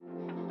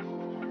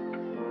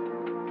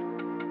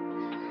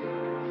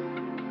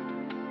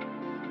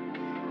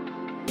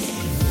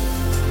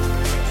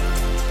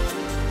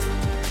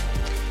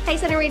Hi,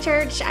 Centerway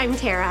Church. I'm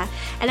Tara,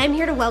 and I'm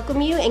here to welcome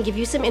you and give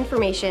you some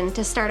information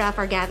to start off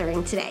our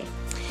gathering today.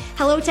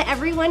 Hello to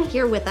everyone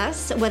here with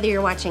us, whether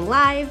you're watching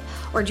live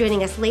or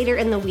joining us later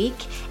in the week,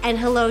 and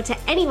hello to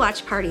any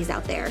watch parties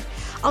out there.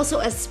 Also,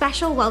 a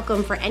special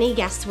welcome for any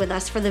guests with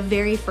us for the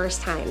very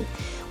first time.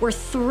 We're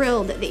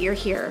thrilled that you're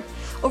here.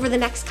 Over the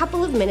next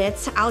couple of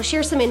minutes, I'll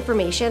share some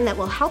information that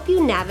will help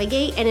you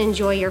navigate and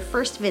enjoy your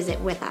first visit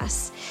with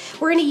us.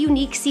 We're in a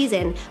unique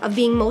season of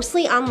being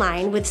mostly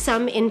online with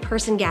some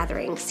in-person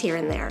gatherings here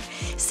and there.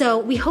 So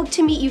we hope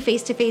to meet you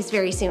face-to-face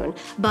very soon.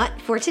 But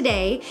for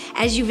today,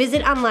 as you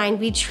visit online,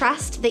 we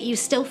trust that you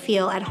still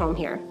feel at home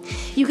here.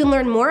 You can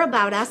learn more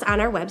about us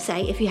on our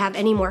website if you have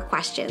any more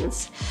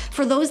questions.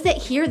 For those that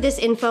hear this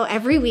info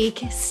every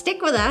week,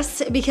 stick with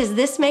us because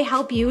this may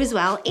help you as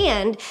well,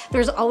 and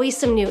there's always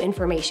some new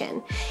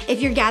information.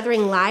 If you're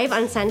gathering live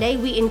on Sunday,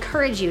 we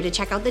encourage you to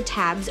check out the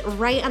tabs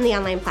right on the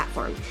online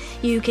platform.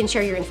 You can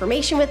share your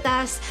information with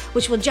us,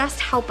 which will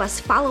just help us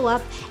follow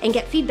up and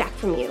get feedback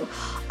from you.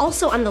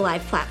 Also on the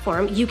live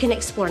platform, you can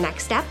explore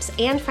next steps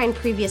and find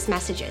previous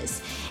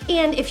messages.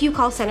 And if you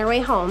call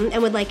Centerway home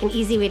and would like an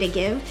easy way to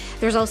give,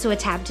 there's also a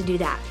tab to do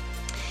that.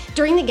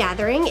 During the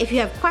gathering, if you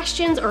have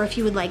questions or if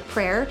you would like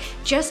prayer,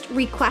 just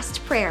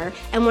request prayer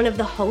and one of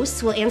the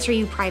hosts will answer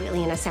you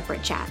privately in a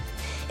separate chat.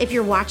 If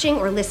you're watching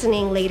or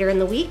listening later in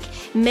the week,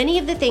 many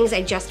of the things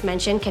I just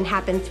mentioned can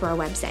happen through our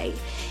website.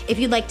 If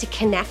you'd like to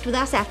connect with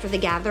us after the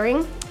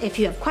gathering, if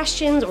you have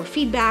questions or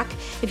feedback,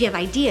 if you have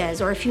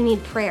ideas, or if you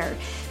need prayer,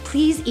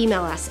 please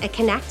email us at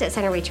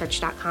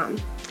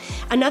connect@centerwaychurch.com.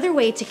 Another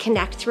way to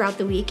connect throughout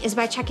the week is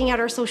by checking out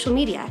our social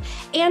media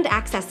and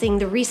accessing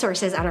the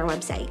resources on our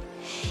website.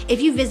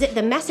 If you visit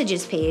the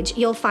messages page,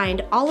 you'll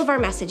find all of our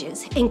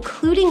messages,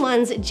 including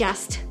ones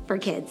just for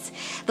kids.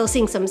 They'll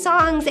sing some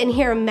songs and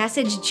hear a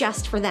message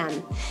just for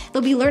them.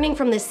 They'll be learning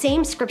from the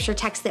same scripture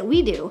text that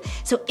we do,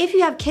 so if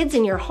you have kids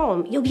in your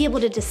home, you'll be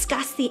able to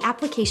discuss the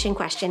application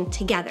question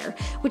together,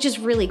 which is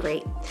really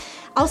great.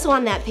 Also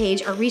on that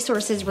page are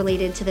resources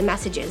related to the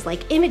messages,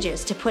 like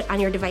images to put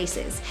on your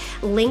devices,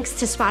 links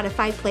to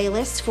Spotify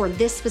playlists for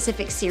this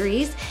specific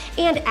series,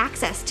 and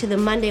access to the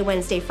Monday,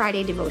 Wednesday,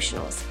 Friday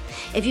devotionals.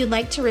 If you'd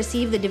like to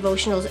receive the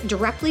devotionals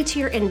directly to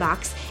your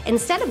inbox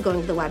instead of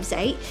going to the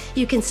website,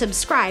 you can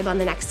subscribe on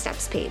the Next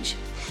Steps page.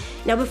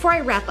 Now, before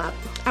I wrap up,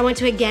 I want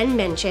to again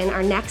mention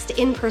our next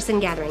in-person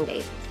gathering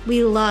date.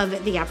 We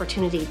love the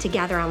opportunity to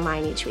gather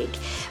online each week,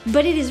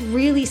 but it is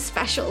really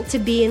special to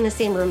be in the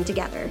same room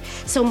together.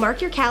 So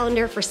mark your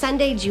calendar for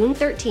Sunday, June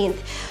 13th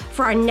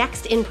for our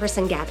next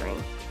in-person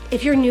gathering.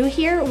 If you're new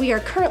here, we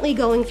are currently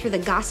going through the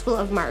Gospel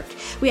of Mark.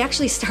 We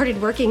actually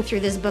started working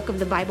through this book of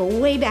the Bible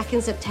way back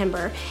in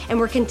September, and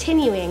we're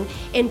continuing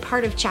in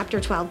part of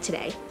chapter 12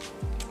 today.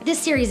 This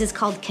series is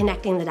called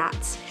Connecting the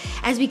Dots.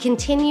 As we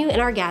continue in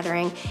our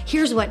gathering,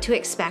 here's what to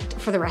expect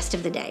for the rest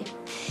of the day.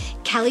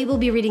 Kelly will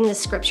be reading the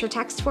scripture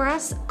text for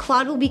us,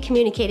 Claude will be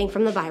communicating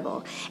from the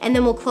Bible, and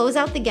then we'll close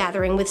out the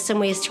gathering with some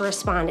ways to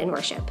respond in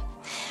worship.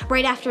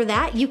 Right after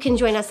that, you can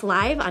join us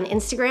live on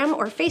Instagram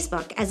or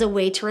Facebook as a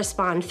way to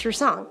respond through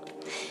song.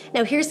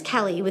 Now here's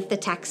Kelly with the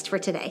text for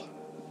today.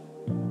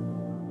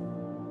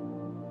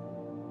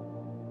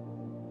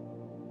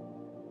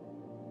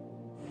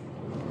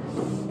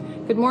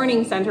 Good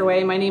morning,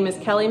 Centerway. My name is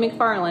Kelly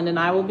McFarland, and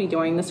I will be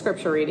doing the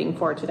scripture reading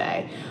for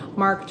today,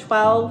 Mark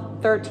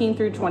 12:13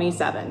 through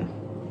 27.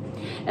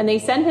 And they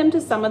sent him to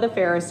some of the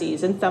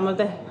Pharisees and some of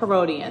the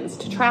Herodians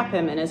to trap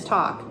him in his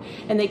talk.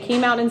 And they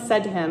came out and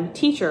said to him,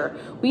 "Teacher,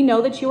 we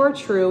know that you are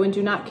true and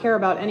do not care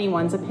about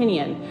anyone's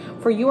opinion,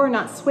 for you are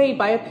not swayed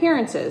by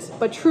appearances,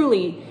 but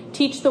truly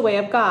teach the way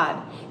of God.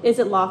 Is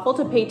it lawful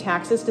to pay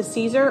taxes to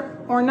Caesar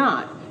or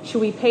not?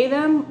 Should we pay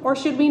them or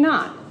should we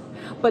not?"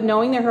 But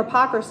knowing their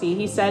hypocrisy,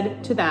 he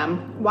said to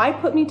them, "Why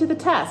put me to the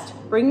test?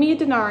 Bring me a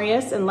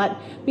denarius and let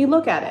me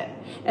look at it."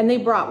 And they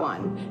brought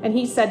one. And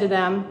he said to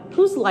them,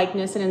 "Whose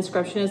likeness and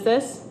inscription is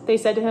this?" They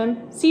said to him,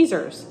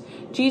 "Caesar's."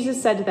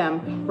 Jesus said to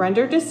them,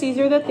 "Render to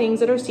Caesar the things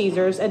that are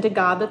Caesar's, and to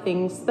God the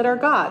things that are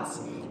God's."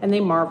 And they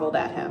marveled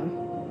at him.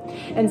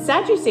 And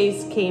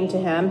Sadducees came to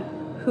him,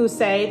 who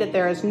say that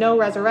there is no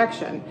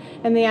resurrection.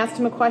 And they asked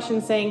him a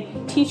question,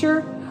 saying,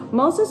 "Teacher,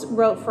 Moses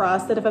wrote for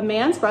us that if a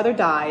man's brother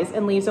dies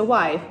and leaves a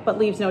wife, but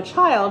leaves no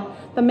child,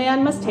 the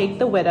man must take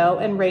the widow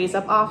and raise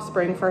up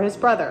offspring for his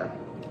brother.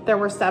 There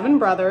were 7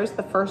 brothers.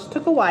 The first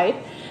took a wife,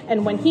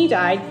 and when he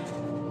died,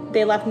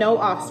 they left no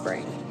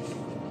offspring.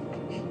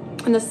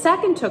 And the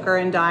second took her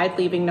and died,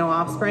 leaving no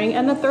offspring,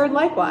 and the third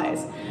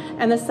likewise.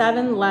 And the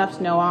 7 left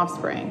no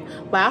offspring.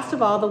 Last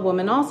of all, the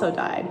woman also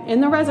died.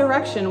 In the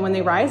resurrection, when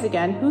they rise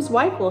again, whose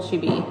wife will she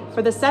be?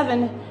 For the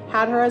 7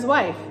 had her as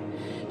wife."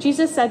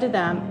 Jesus said to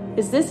them,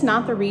 "Is this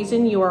not the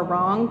reason you are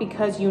wrong,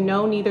 because you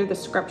know neither the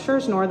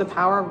scriptures nor the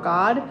power of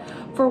God?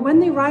 For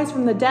when they rise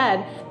from the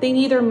dead, they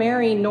neither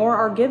marry nor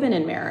are given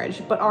in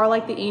marriage, but are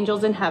like the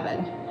angels in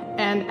heaven.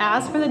 And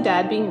as for the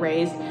dead being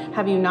raised,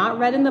 have you not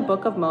read in the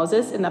book of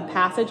Moses, in the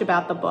passage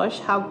about the bush,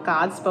 how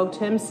God spoke to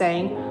him,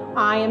 saying,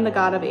 'I am the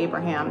God of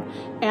Abraham,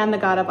 and the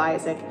God of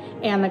Isaac,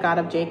 and the God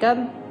of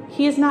Jacob'?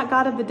 He is not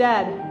God of the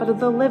dead, but of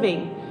the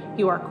living.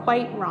 You are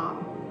quite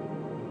wrong.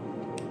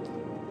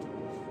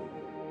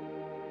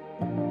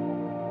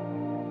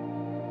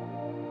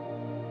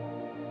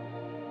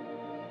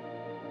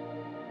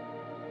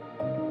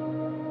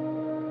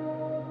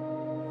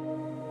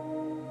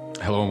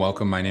 Hello and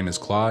welcome. My name is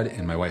Claude,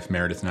 and my wife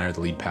Meredith and I are the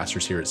lead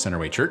pastors here at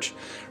Centerway Church.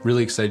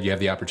 Really excited you have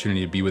the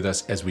opportunity to be with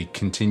us as we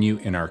continue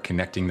in our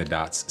Connecting the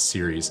Dots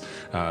series.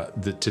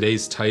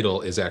 Today's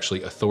title is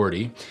actually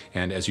Authority,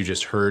 and as you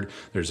just heard,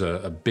 there's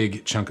a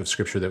big chunk of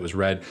scripture that was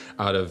read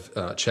out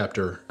of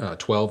chapter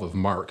 12 of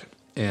Mark,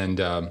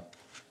 and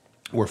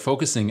we're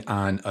focusing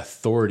on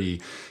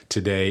authority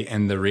today,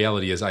 and the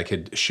reality is I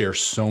could share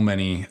so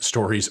many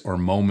stories or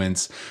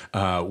moments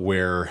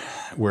where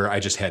I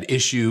just had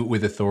issue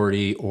with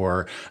authority,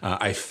 or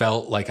I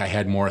felt like I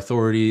had more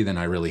authority than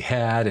I really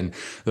had. And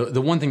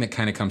the one thing that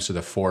kind of comes to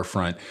the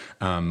forefront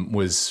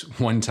was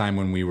one time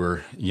when we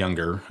were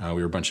younger. We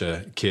were a bunch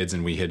of kids,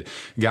 and we had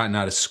gotten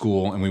out of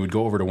school, and we would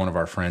go over to one of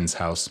our friends'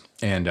 house,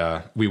 and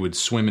we would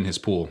swim in his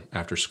pool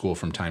after school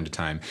from time to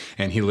time.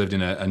 And he lived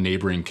in a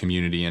neighboring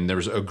community, and there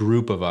was a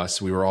group of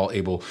us. We were all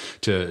able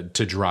to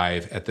drive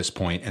at this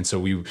point, and so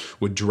we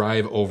would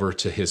drive over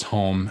to his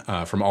home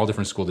from all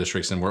different school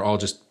districts, and we're all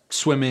just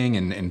swimming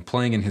and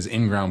playing in his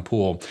in-ground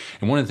pool.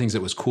 And one of the things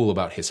that was cool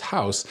about his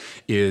house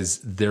is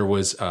there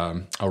was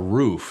a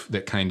roof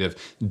that kind of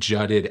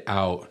jutted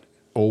out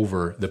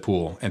over the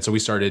pool. And so we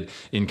started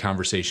in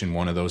conversation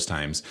one of those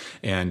times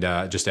and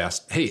just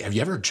asked, hey, have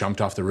you ever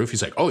jumped off the roof?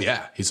 He's like, oh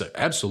yeah. He's like,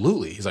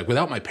 absolutely. He's like,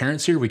 without my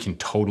parents here, we can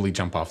totally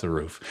jump off the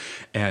roof.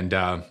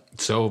 And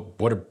so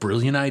what a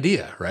brilliant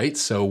idea, right?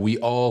 So we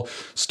all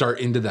start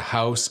into the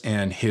house,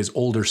 and his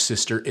older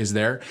sister is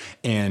there,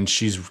 and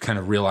she's kind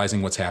of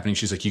realizing what's happening.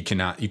 She's like, you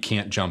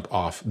can't jump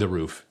off the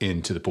roof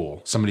into the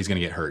pool. Somebody's going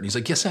to get hurt. And he's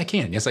like, yes, I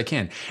can. Yes, I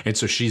can. And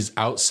so she's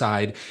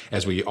outside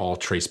as we all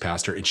trace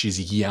past her, and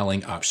she's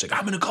yelling up. She's like,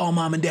 I'm going to call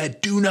mom and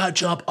dad. Do not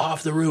jump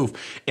off the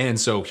roof. And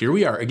so here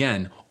we are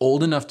again,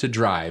 old enough to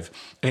drive.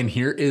 And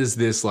here is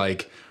this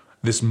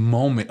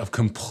moment of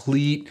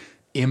complete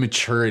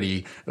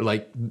immaturity,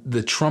 like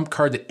the trump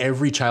card that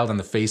every child on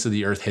the face of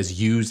the earth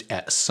has used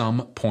at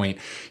some point.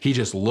 He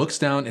just looks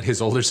down at his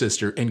older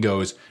sister and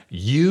goes,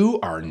 you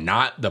are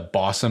not the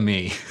boss of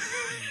me.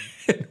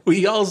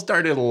 We all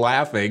started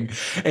laughing,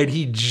 and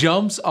he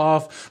jumps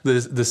off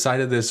the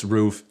side of this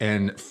roof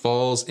and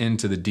falls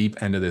into the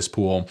deep end of this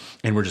pool.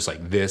 And we're just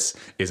like, this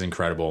is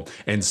incredible.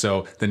 And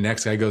so the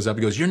next guy goes up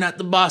and goes, you're not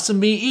the boss of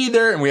me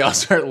either. And we all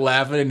start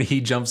laughing, and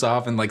he jumps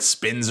off and like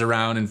spins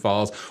around and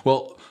falls.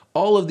 Well,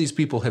 all of these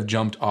people have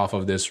jumped off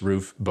of this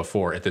roof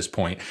before at this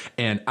point,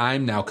 and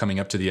I'm now coming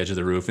up to the edge of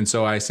the roof. And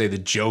so I say the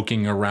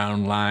joking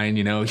around line,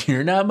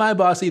 you're not my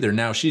boss either.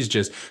 Now she's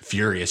just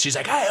furious. She's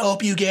like, I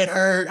hope you get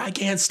hurt. I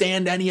can't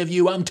stand any of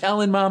you. I'm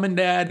telling mom and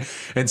dad.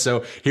 And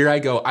so here I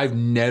go. I've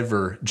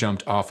never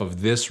jumped off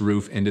of this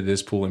roof into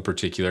this pool in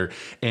particular,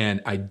 and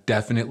I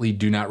definitely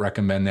do not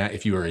recommend that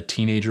if you are a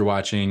teenager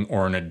watching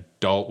or an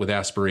adult with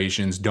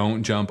aspirations.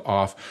 Don't jump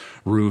off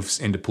roofs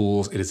into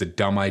pools. It is a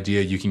dumb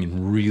idea. You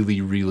can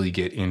really, really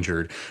get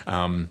injured.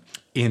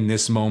 In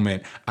this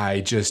moment,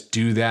 I just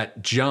do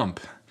that jump,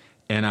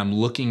 and I'm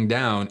looking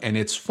down, and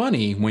it's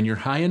funny, when you're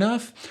high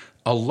enough,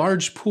 a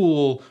large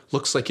pool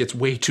looks like it's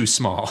way too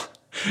small.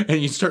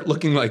 And you start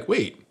looking like,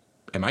 wait,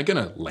 am I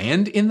going to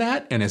land in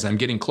that? And as I'm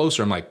getting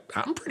closer, I'm like,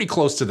 I'm pretty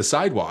close to the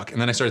sidewalk.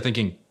 And then I started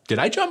thinking, did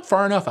I jump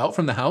far enough out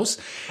from the house?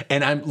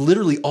 And I'm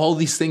literally, all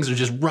these things are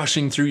just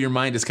rushing through your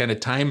mind as kind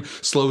of time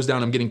slows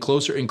down. I'm getting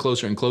closer and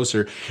closer and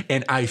closer.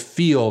 And I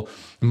feel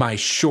my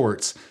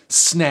shorts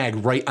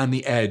snag right on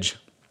the edge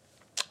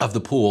of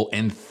the pool.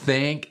 And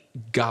thank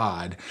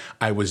God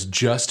I was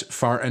just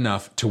far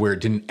enough to where it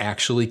didn't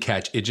actually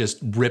catch. It just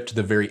ripped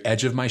the very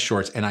edge of my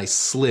shorts, and I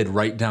slid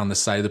right down the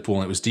side of the pool.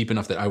 And it was deep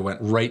enough that I went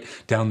right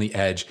down the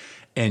edge.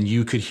 And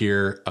you could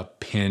hear a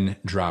pin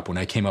drop. When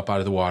I came up out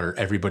of the water,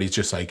 everybody's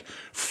just like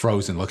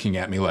frozen looking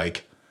at me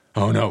like,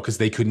 oh no, because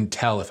they couldn't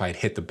tell if I'd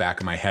hit the back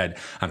of my head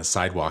on the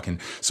sidewalk.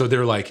 And so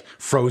they're like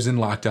frozen,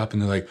 locked up,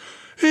 and they're like,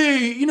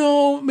 hey,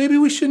 maybe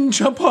we shouldn't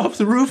jump off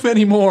the roof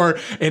anymore.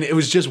 And it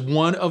was just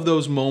one of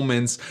those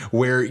moments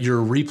where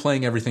you're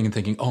replaying everything and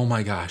thinking, oh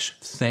my gosh,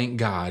 thank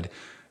God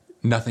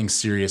nothing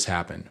serious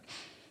happened.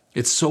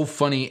 It's so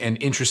funny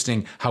and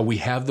interesting how we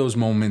have those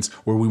moments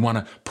where we want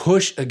to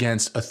push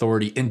against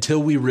authority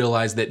until we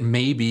realize that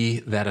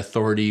maybe that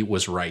authority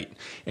was right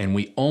and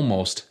we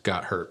almost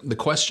got hurt. The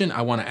question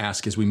I want to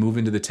ask as we move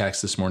into the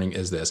text this morning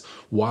is this: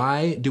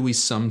 why do we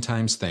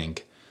sometimes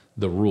think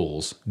the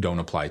rules don't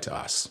apply to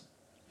us?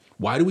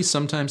 Why do we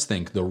sometimes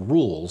think the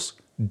rules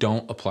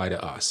don't apply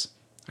to us?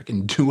 I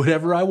can do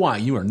whatever I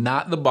want. You are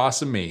not the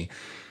boss of me.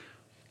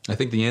 I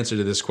think the answer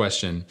to this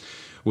question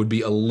would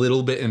be a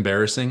little bit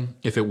embarrassing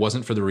if it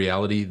wasn't for the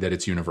reality that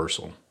it's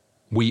universal.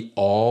 We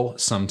all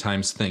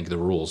sometimes think the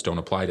rules don't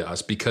apply to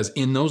us because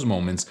in those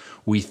moments,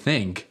 we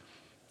think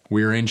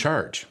we're in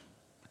charge.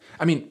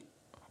 I mean,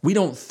 we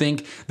don't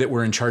think that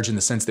we're in charge in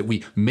the sense that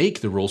we make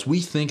the rules.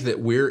 We think that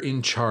we're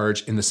in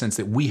charge in the sense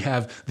that we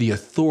have the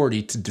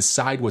authority to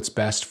decide what's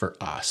best for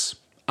us.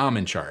 I'm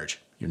in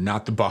charge. You're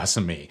not the boss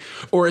of me.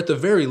 Or at the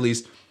very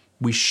least,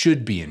 we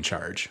should be in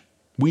charge.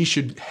 We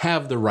should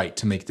have the right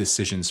to make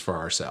decisions for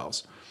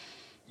ourselves.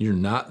 You're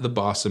not the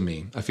boss of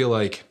me. I feel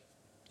like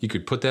you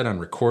could put that on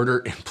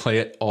recorder and play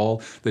it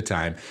all the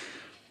time.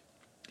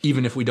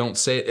 Even if we don't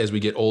say it as we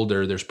get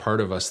older, there's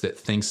part of us that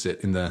thinks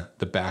it in the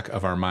back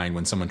of our mind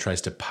when someone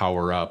tries to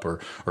power up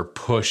or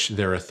push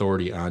their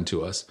authority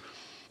onto us.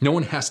 No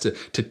one has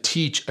to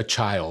teach a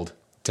child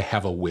to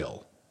have a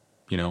will,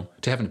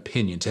 to have an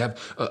opinion, to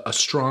have a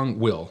strong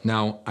will.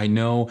 Now, I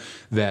know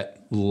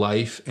that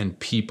life and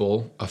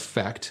people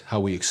affect how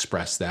we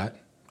express that,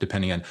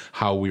 depending on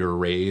how we were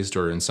raised,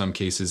 or in some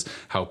cases,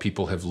 how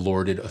people have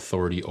lorded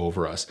authority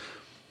over us.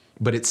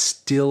 But it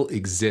still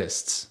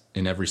exists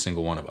in every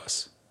single one of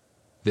us.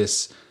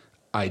 This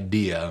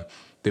idea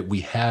that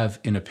we have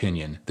an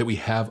opinion, that we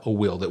have a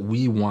will, that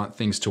we want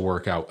things to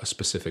work out a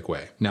specific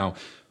way. Now,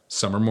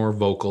 some are more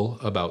vocal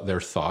about their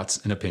thoughts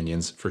and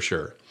opinions for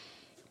sure.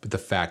 But the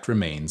fact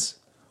remains,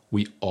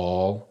 we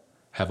all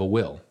have a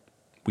will.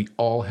 We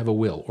all have a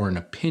will or an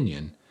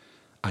opinion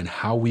on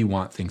how we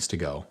want things to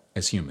go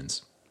as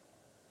humans.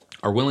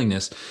 Our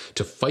willingness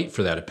to fight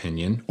for that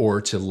opinion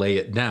or to lay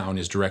it down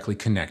is directly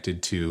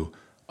connected to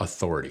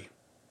authority,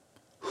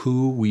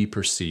 who we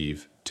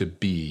perceive to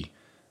be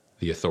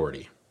the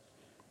authority.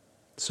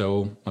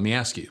 So let me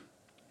ask you,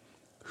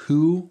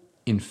 who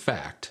in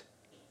fact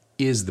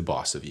is the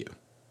boss of you?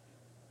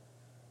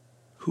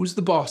 Who's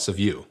the boss of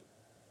you?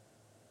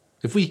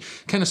 If we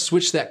kind of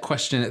switch that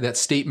question, that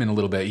statement a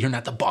little bit, you're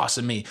not the boss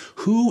of me.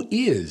 Who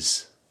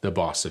is the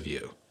boss of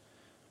you?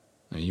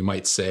 Now, you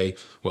might say,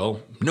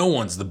 well, no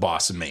one's the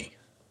boss of me.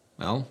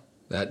 Well,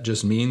 that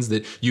just means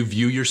that you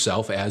view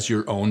yourself as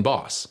your own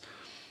boss.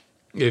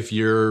 If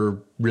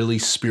you're really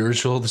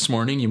spiritual this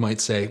morning, you might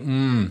say,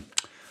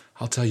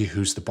 I'll tell you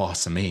who's the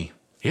boss of me.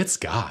 It's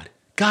God.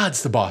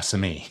 God's the boss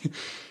of me.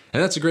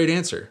 And that's a great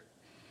answer.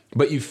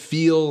 But you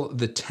feel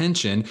the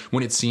tension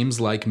when it seems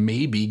like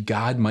maybe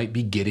God might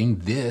be getting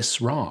this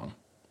wrong.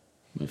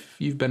 If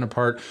you've been a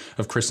part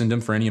of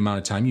Christendom for any amount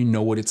of time, you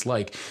know what it's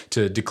like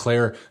to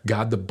declare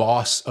God the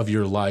boss of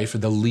your life or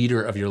the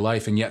leader of your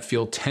life, and yet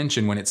feel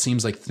tension when it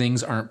seems like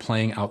things aren't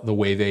playing out the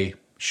way they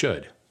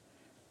should.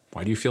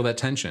 Why do you feel that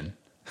tension?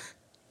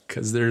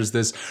 Because there's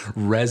this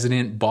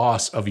resident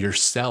boss of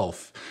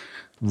yourself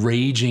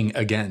raging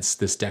against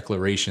this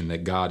declaration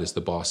that God is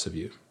the boss of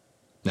you.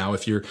 Now,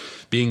 if you're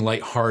being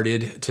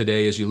lighthearted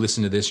today as you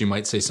listen to this, you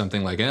might say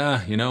something like,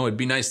 it'd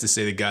be nice to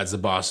say that God's the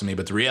boss of me.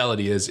 But the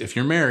reality is, if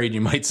you're married,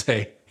 you might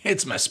say,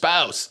 it's my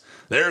spouse.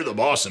 They're the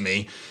boss of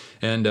me.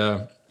 And,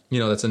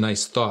 that's a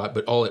nice thought.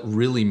 But all it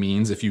really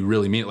means, if you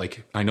really mean it,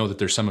 like, I know that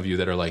there's some of you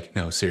that are like,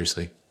 no,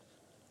 seriously,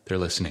 they're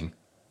listening.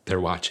 They're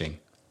watching.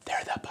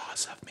 They're the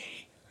boss of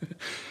me.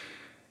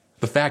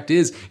 The fact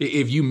is,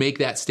 if you make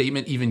that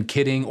statement, even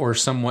kidding or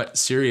somewhat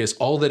serious,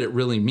 all that it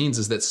really means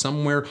is that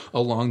somewhere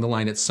along the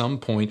line, at some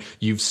point,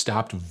 you've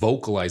stopped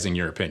vocalizing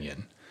your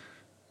opinion.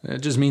 It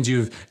just means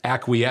you've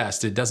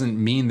acquiesced. It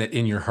doesn't mean that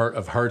in your heart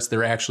of hearts,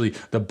 they're actually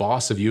the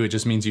boss of you. It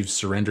just means you've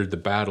surrendered the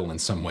battle in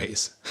some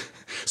ways.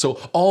 So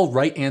all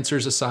right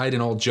answers aside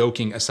and all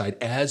joking aside,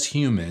 as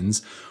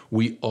humans,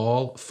 we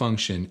all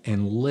function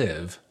and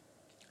live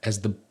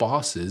as the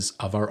bosses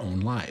of our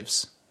own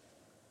lives.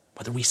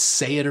 Whether we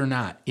say it or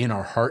not, in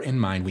our heart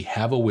and mind, we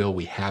have a will,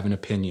 we have an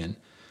opinion.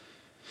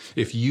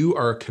 If you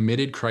are a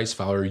committed Christ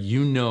follower,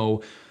 you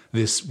know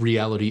this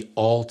reality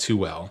all too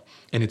well.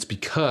 And it's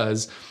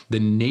because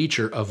the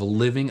nature of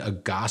living a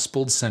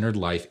gospel-centered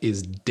life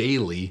is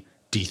daily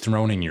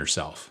dethroning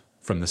yourself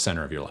from the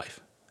center of your life.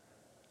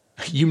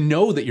 You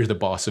know that you're the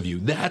boss of you.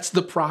 That's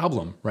the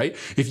problem, right?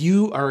 If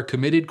you are a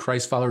committed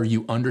Christ follower,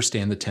 you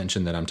understand the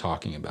tension that I'm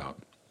talking about.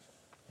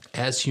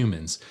 As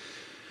humans,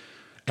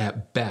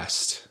 at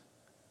best,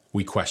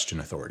 we question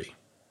authority.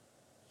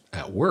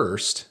 At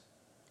worst,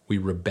 we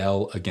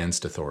rebel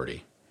against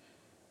authority.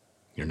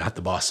 You're not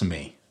the boss of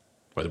me.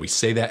 Whether we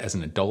say that as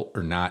an adult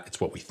or not,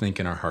 it's what we think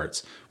in our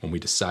hearts when we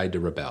decide to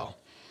rebel.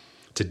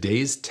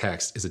 Today's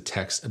text is a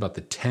text about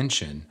the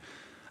tension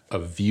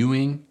of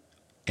viewing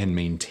and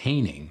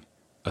maintaining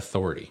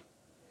authority.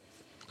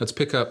 Let's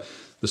pick up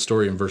the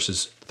story in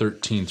verses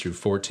 13 through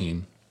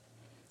 14.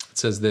 It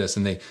says this,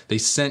 and they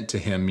sent to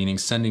him, meaning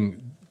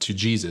sending to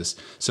Jesus,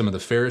 some of the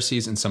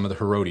Pharisees and some of the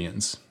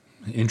Herodians.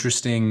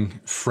 Interesting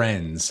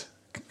friends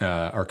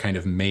are kind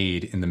of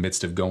made in the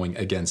midst of going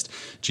against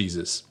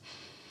Jesus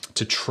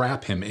to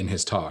trap him in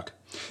his talk.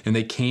 And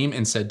they came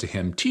and said to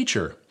him,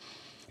 "Teacher,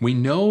 we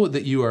know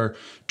that you are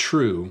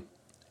true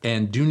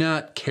and do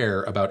not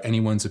care about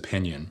anyone's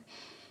opinion,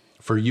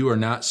 for you are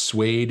not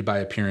swayed by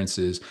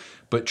appearances,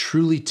 but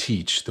truly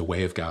teach the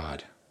way of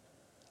God.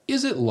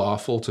 Is it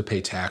lawful to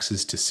pay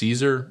taxes to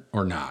Caesar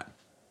or not?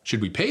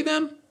 Should we pay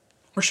them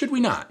or should we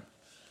not?"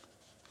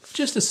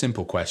 Just a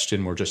simple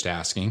question we're just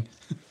asking.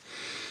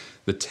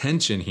 The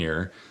tension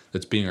here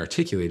that's being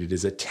articulated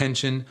is a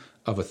tension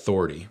of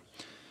authority.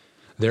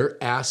 They're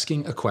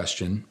asking a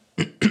question,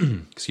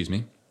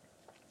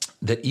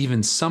 that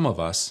even some of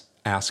us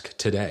ask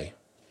today.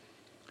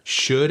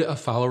 Should a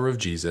follower of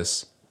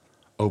Jesus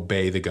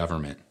obey the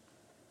government?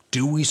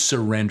 Do we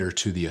surrender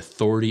to the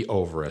authority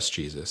over us,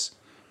 Jesus?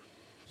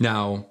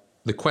 Now,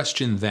 the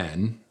question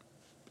then,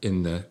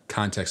 in the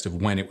context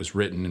of when it was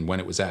written and when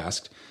it was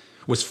asked,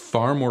 was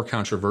far more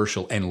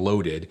controversial and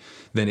loaded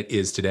than it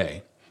is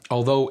today,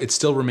 although it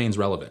still remains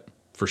relevant,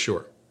 for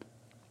sure.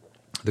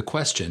 The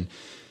question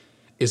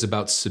is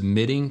about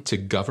submitting to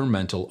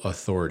governmental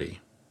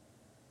authority.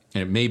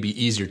 And it may be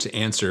easier to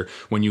answer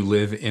when you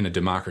live in a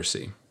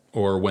democracy,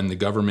 or when the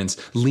government's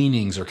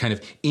leanings are kind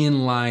of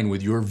in line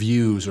with your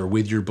views or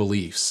with your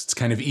beliefs. It's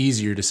kind of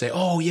easier to say,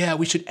 oh yeah,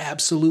 we should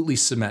absolutely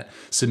submit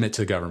to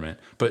the government.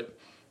 But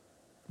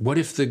what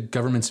if the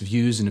government's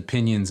views and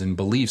opinions and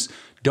beliefs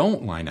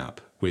don't line up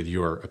with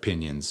your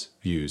opinions,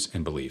 views,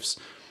 and beliefs?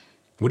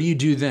 What do you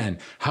do then?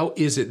 How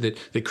is it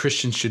that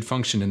Christians should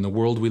function in the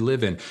world we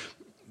live in?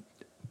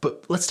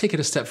 But let's take it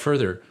a step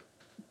further.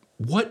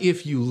 What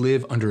if you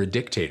live under a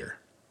dictator?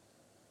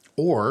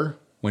 Or,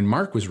 when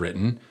Mark was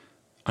written,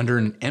 under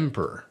an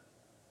emperor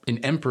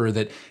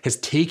that has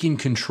taken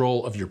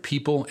control of your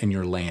people and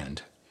your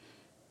land?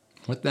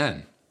 What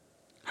then?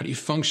 How do you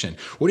function?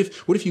 What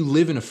if you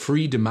live in a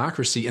free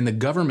democracy and the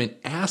government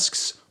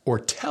asks or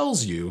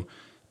tells you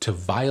to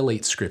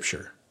violate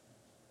Scripture?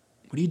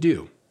 What do you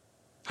do?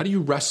 How do you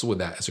wrestle with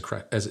that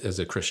as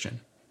a Christian?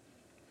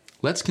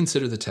 Let's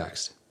consider the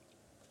text.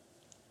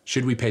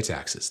 Should we pay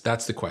taxes?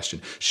 That's the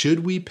question.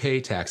 Should we pay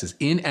taxes?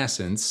 In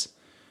essence,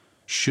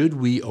 should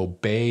we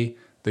obey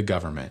the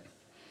government?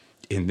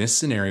 In this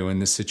scenario, in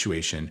this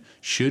situation,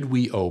 should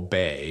we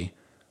obey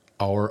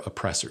our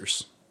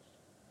oppressors?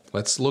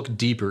 Let's look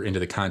deeper into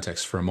the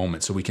context for a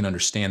moment so we can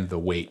understand the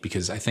weight,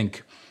 because I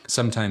think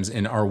sometimes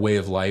in our way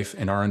of life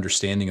and our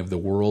understanding of the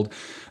world,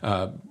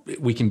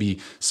 we can be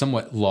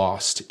somewhat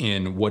lost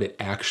in what it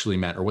actually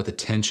meant or what the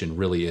tension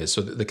really is.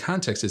 So the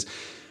context is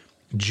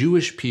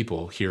Jewish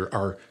people here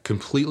are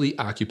completely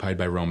occupied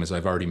by Rome, as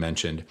I've already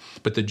mentioned,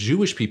 but the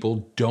Jewish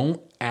people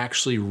don't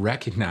actually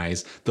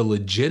recognize the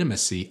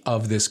legitimacy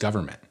of this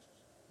government.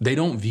 They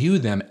don't view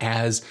them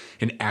as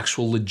an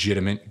actual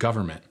legitimate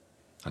government.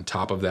 On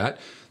top of that,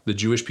 the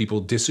Jewish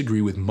people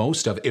disagree with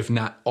most of, if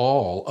not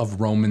all,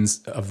 of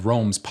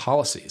Rome's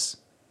policies.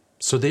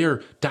 So they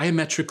are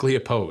diametrically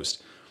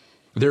opposed.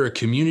 They're a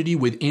community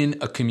within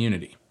a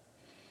community,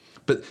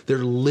 but they're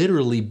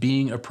literally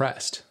being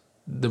oppressed.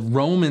 The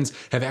Romans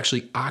have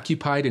actually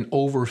occupied and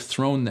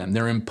overthrown them.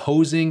 They're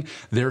imposing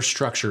their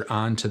structure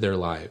onto their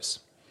lives.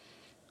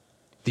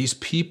 These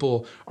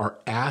people are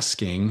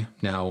asking,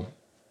 now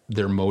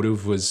their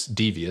motive was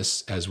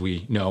devious, as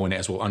we know and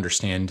as we'll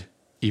understand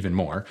even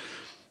more,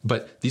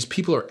 but these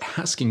people are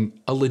asking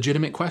a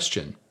legitimate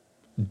question.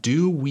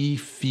 Do we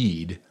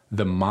feed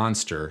the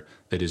monster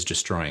that is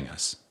destroying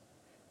us?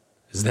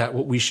 Is that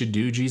what we should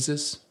do,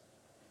 Jesus?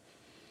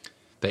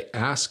 They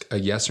ask a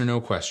yes or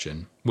no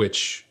question,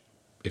 which,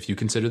 if you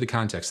consider the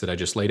context that I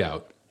just laid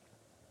out,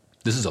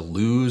 this is a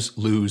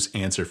lose-lose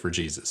answer for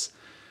Jesus.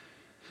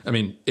 I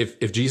mean,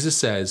 if Jesus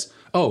says,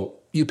 oh,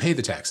 you pay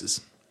the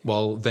taxes,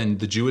 well, then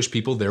the Jewish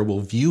people there will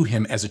view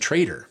him as a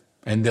traitor,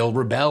 and they'll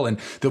rebel, and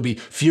they'll be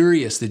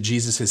furious that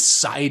Jesus has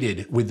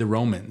sided with the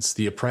Romans,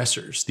 the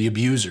oppressors, the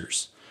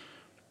abusers.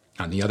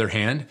 On the other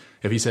hand,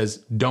 if he says,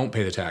 don't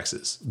pay the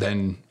taxes,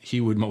 then he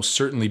would most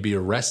certainly be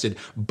arrested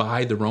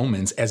by the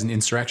Romans as an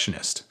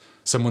insurrectionist,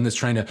 someone that's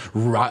trying to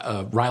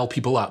rile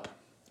people up.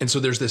 And so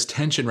there's this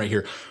tension right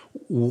here.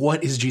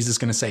 What is Jesus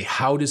going to say?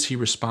 How does he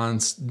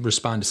respond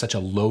to such a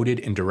loaded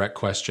and direct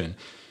question?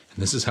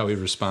 And this is how he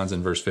responds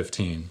in verse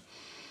 15.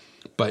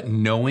 But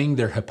knowing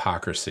their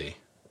hypocrisy,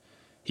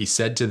 he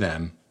said to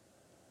them,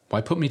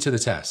 why put me to the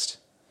test?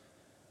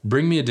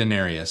 Bring me a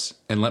denarius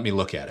and let me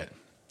look at it.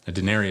 A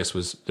denarius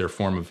was their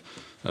form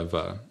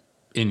of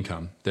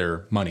income,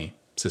 their money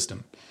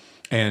system.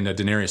 And a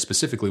denarius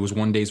specifically was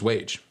 1 day's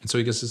wage. And so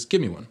he says,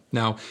 give me one.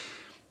 Now,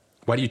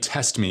 why do you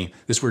test me?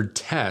 This word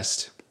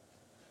test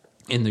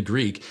in the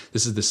Greek,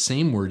 this is the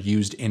same word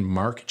used in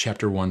Mark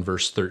chapter 1,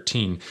 verse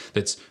 13,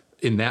 that's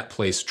in that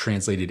place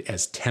translated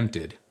as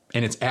tempted.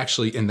 And it's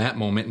actually in that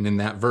moment and in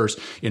that verse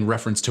in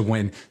reference to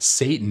when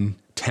Satan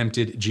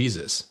tempted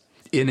Jesus.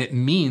 And it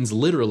means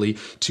literally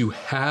to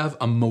have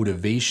a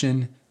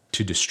motivation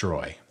to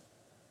destroy.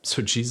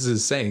 So Jesus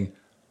is saying,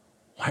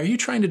 why are you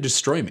trying to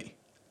destroy me?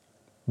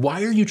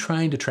 Why are you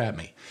trying to trap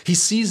me? He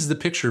sees the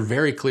picture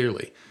very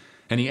clearly.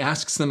 And he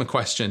asks them a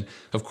question.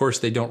 Of course,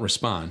 they don't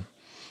respond.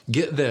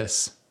 Get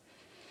this.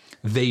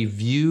 They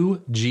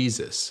view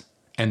Jesus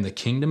and the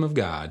kingdom of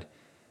God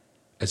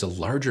as a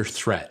larger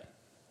threat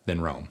than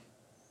Rome.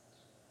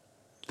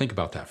 Think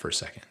about that for a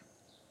second.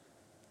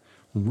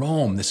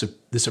 Rome,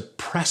 this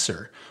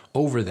oppressor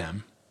over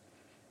them,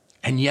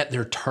 and yet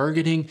they're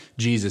targeting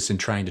Jesus and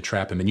trying to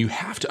trap him. And you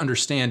have to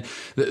understand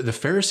the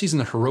Pharisees and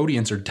the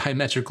Herodians are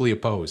diametrically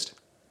opposed.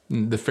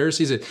 The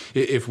Pharisees,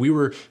 if we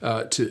were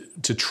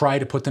to try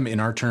to put them in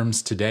our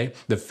terms today,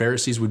 the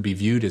Pharisees would be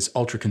viewed as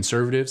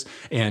ultra-conservatives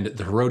and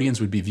the Herodians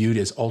would be viewed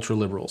as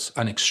ultra-liberals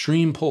on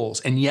extreme poles.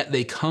 And yet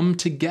they come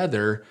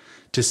together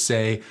to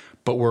say,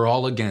 but we're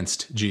all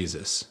against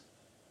Jesus.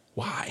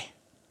 Why?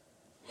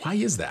 Why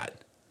is that?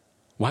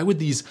 Why would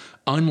these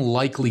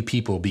unlikely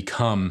people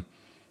become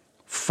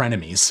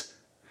frenemies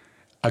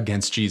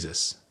against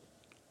Jesus?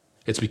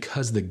 It's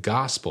because the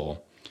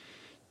gospel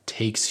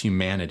takes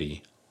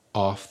humanity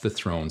off the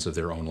thrones of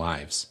their own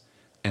lives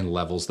and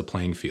levels the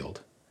playing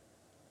field.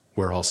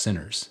 We're all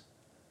sinners.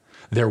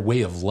 Their way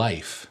of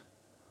life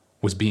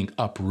was being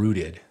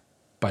uprooted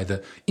by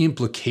the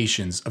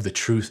implications of the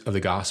truth of the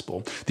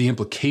gospel, the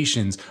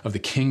implications of the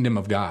kingdom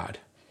of God.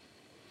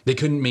 They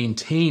couldn't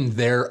maintain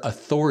their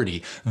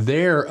authority.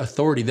 Their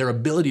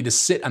ability to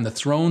sit on the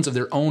thrones of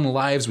their own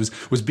lives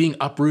was being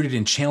uprooted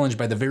and challenged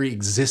by the very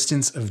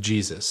existence of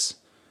Jesus.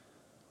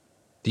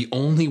 The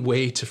only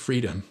way to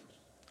freedom,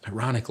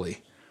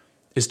 ironically,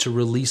 is to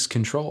release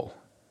control,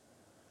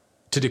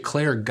 to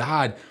declare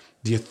God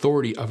the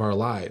authority of our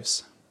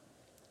lives.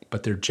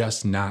 But they're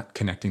just not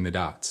connecting the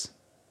dots.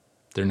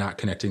 They're not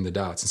connecting the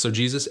dots. And so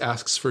Jesus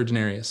asks for a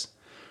denarius.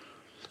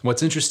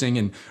 What's interesting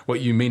and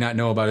what you may not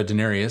know about a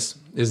denarius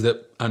is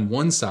that on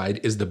one side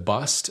is the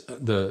bust,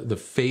 the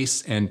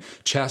face and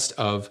chest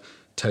of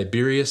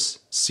Tiberius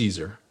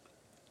Caesar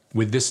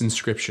with this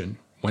inscription.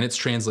 When it's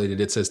translated,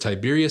 it says,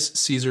 Tiberius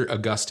Caesar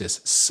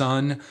Augustus,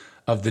 son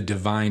of the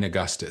divine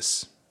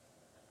Augustus.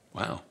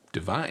 Wow,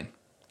 divine.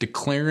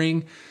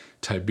 Declaring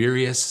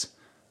Tiberius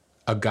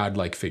a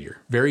godlike figure.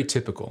 Very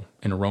typical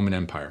in a Roman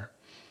Empire.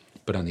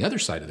 But on the other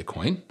side of the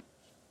coin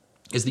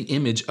is the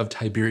image of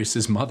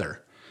Tiberius's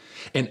mother.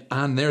 And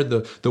on there,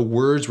 the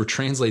words were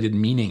translated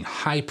meaning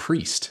high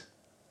priest.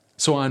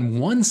 So on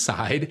one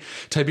side,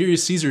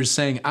 Tiberius Caesar is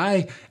saying,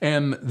 I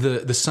am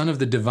the son of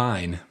the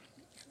divine.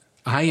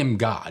 I am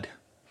God.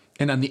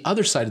 And on the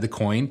other side of the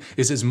coin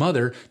is his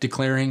mother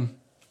declaring,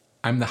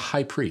 I'm the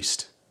high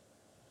priest.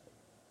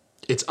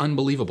 It's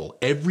unbelievable.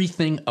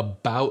 Everything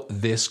about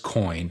this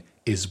coin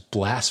is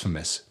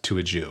blasphemous to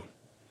a Jew.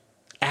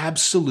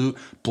 Absolute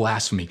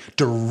blasphemy,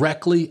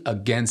 directly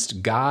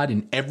against God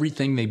and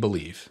everything they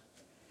believe.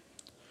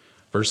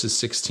 Verses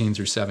 16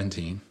 through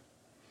 17. And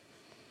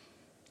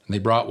they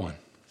brought one,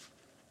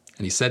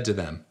 and he said to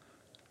them,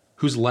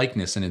 whose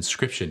likeness and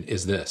inscription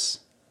is this?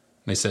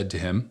 And they said to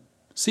him,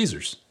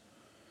 Caesar's.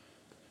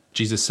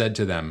 Jesus said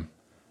to them,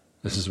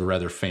 this is a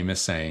rather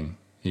famous saying.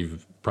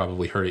 You've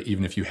probably heard it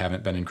even if you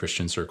haven't been in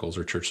Christian circles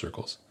or church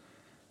circles.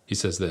 He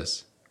says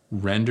this,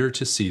 render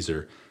to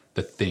Caesar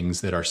the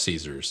things that are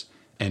Caesar's,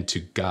 and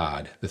to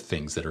God the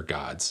things that are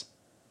God's.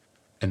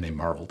 And they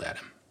marveled at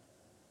him.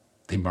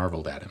 They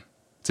marveled at him.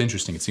 It's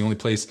interesting. It's the only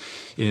place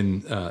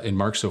in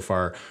Mark so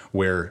far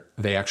where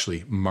they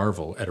actually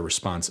marvel at a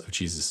response of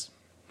Jesus.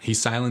 He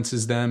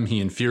silences them, he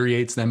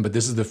infuriates them, but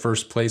this is the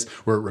first place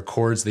where it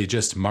records they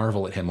just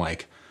marvel at him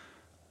like,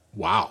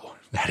 wow,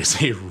 that is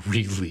a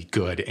really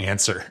good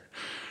answer.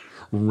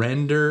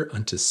 Render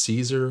unto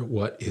Caesar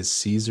what is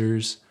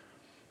Caesar's.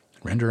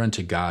 Render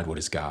unto God what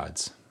is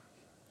God's.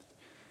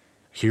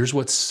 Here's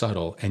what's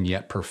subtle and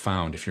yet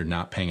profound if you're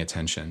not paying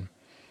attention.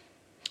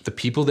 The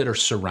people that are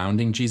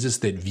surrounding Jesus,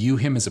 that view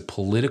him as a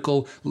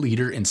political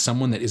leader and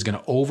someone that is going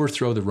to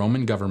overthrow the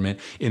Roman government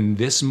in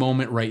this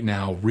moment right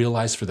now,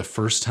 realize for the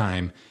first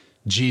time,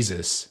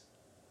 Jesus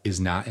is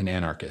not an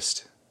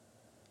anarchist.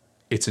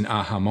 It's an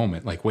aha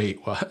moment. Like,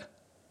 wait, what?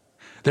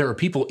 There are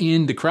people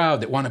in the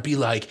crowd that want to be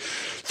like,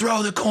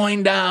 throw the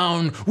coin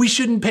down. We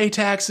shouldn't pay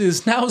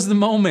taxes. Now's the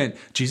moment.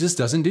 Jesus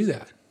doesn't do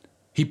that.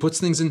 He puts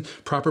things in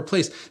proper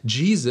place.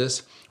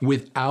 Jesus,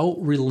 without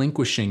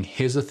relinquishing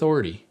his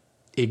authority,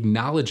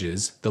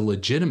 acknowledges the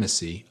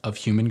legitimacy of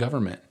human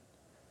government,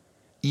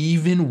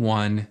 even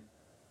one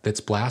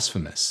that's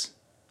blasphemous.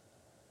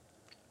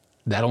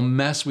 That'll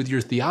mess with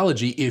your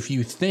theology if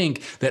you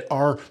think that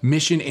our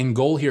mission and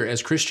goal here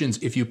as Christians,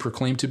 if you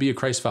proclaim to be a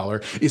Christ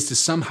follower, is to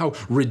somehow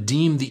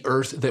redeem the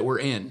earth that we're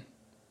in.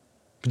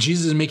 But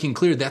Jesus is making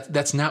clear that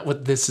that's not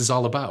what this is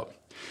all about.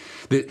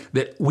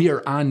 That we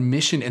are on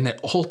mission and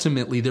that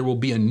ultimately there will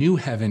be a new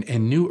heaven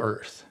and new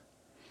earth.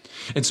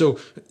 And so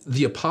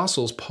the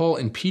apostles, Paul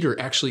and Peter,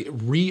 actually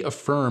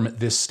reaffirm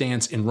this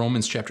stance in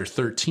Romans chapter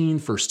 13,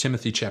 1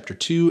 Timothy chapter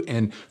 2,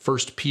 and 1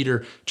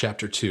 Peter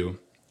chapter 2.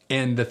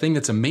 And the thing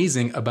that's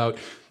amazing about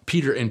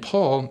Peter and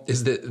Paul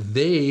is that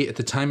they, at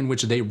the time in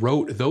which they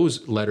wrote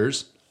those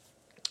letters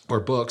or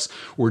books,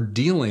 were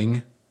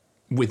dealing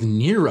with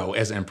Nero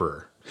as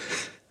emperor,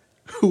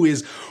 who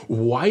is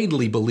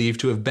widely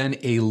believed to have been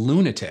a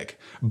lunatic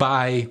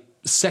by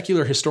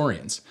secular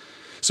historians.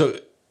 So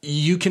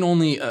you can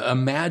only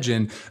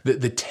imagine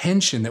the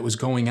tension that was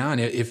going on.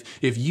 If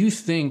you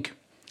think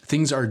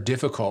things are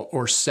difficult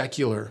or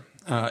secular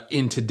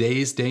in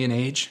today's day and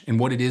age and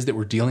what it is that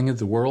we're dealing with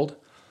the world,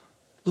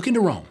 look into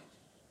Rome.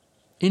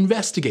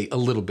 Investigate a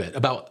little bit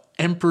about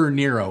Emperor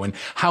Nero and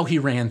how he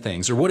ran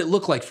things, or what it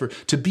looked like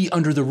to be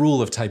under the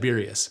rule of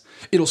Tiberius.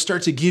 It'll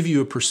start to give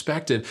you a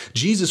perspective.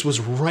 Jesus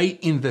was right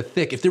in the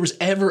thick. If there was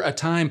ever a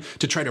time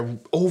to try to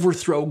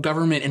overthrow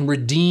government and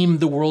redeem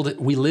the world that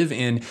we live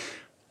in,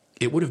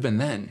 it would have been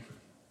then.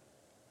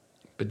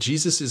 But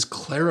Jesus is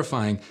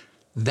clarifying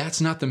that's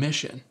not the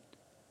mission.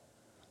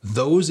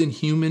 Those in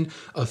human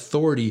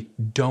authority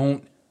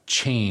don't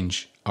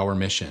change our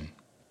mission.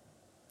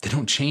 They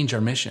don't change our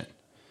mission.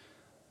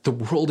 The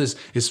world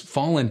is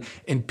fallen,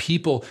 and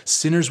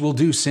sinners will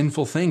do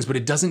sinful things, but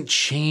it doesn't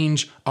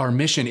change our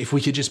mission if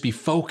we could just be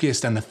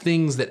focused on the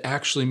things that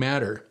actually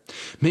matter.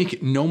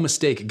 Make no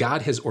mistake,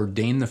 God has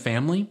ordained the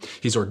family,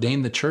 he's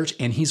ordained the church,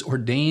 and he's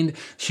ordained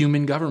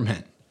human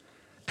government.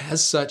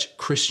 As such,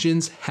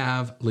 Christians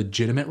have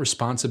legitimate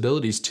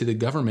responsibilities to the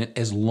government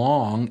as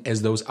long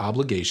as those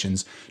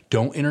obligations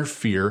don't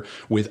interfere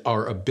with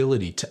our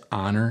ability to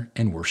honor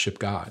and worship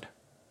God.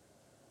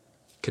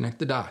 Connect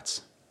the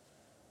dots.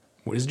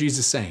 What is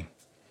Jesus saying?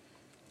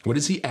 What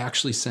is he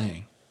actually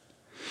saying?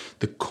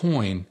 The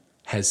coin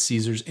has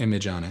Caesar's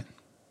image on it,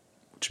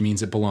 which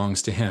means it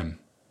belongs to him.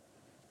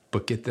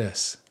 But get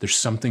this, there's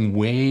something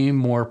way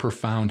more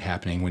profound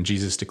happening when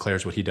Jesus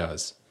declares what he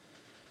does.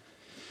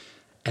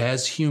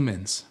 As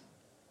humans,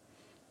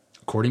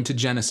 according to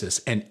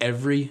Genesis, and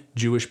every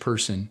Jewish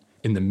person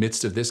in the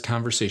midst of this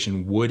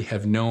conversation would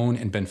have known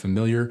and been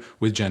familiar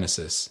with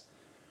Genesis,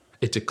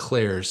 it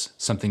declares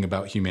something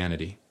about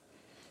humanity,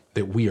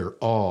 that we are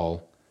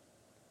all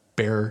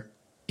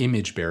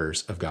image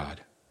bearers of God.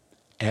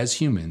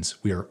 As humans,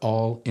 we are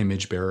all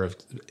image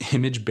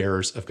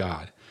bearers of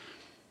God.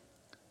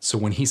 So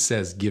when he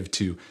says give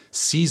to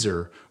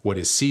Caesar what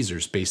is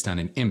Caesar's based on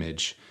an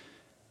image,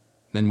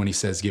 then when he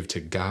says give to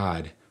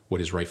God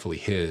what is rightfully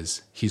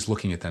his, he's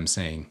looking at them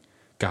saying,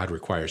 God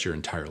requires your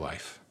entire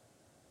life.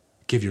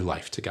 Give your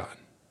life to God.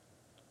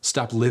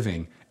 Stop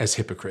living as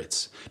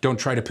hypocrites. Don't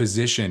try to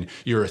position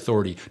your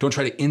authority. Don't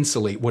try to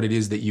insulate what it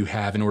is that you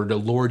have in order to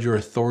lord your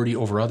authority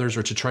over others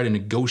or to try to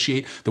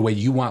negotiate the way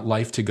you want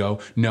life to go.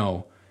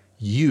 No,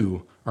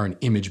 you are an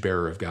image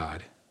bearer of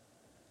God.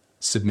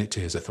 Submit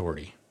to his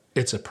authority.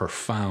 It's a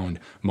profound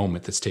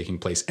moment that's taking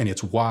place, and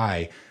it's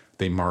why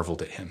they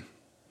marveled at him.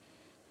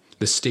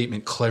 The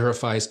statement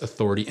clarifies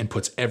authority and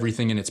puts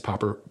everything in its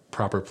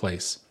proper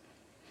place.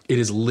 It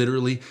is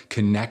literally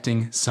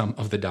connecting some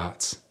of the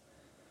dots.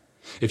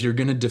 If you're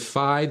going to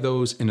defy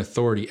those in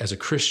authority as a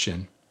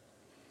Christian,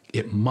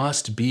 it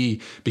must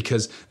be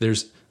because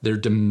they're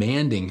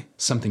demanding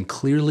something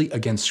clearly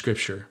against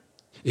Scripture.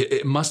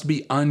 It must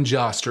be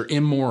unjust or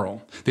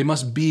immoral. They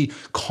must be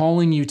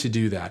calling you to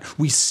do that.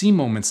 We see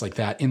moments like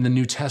that in the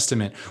New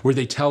Testament where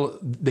they tell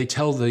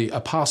the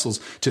apostles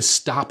to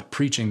stop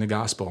preaching the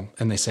gospel,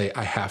 and they say,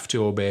 I have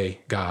to obey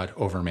God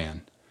over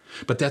man.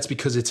 But that's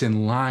because it's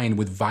in line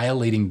with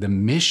violating the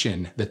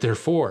mission that they're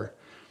for.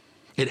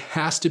 It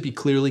has to be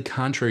clearly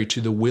contrary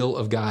to the will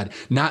of God,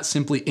 not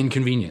simply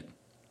inconvenient,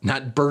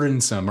 not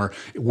burdensome or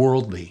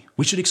worldly.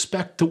 We should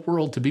expect the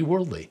world to be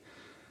worldly.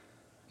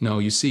 No,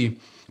 you see,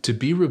 to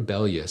be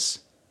rebellious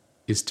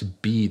is to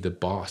be the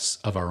boss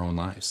of our own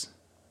lives,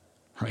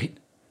 right?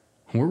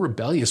 When we're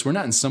rebellious, we're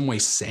not in some way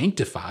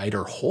sanctified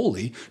or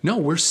holy. No,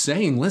 we're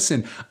saying,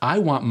 listen, I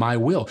want my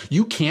will.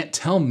 You can't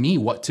tell me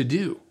what to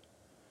do.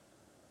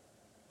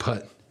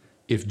 But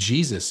if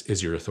Jesus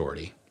is your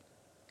authority,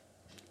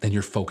 then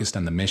you're focused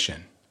on the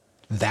mission.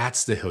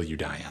 That's the hill you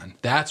die on.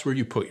 That's where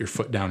you put your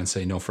foot down and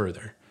say no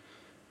further.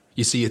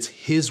 You see, it's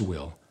his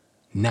will,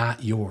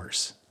 not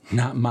yours,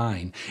 not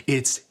mine.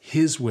 It's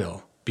his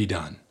will be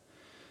done.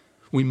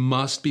 We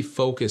must be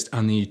focused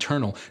on the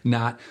eternal,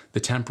 not the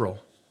temporal.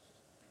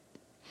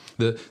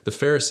 The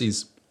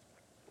Pharisees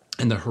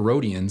and the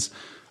Herodians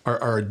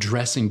are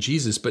addressing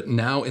Jesus, but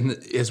now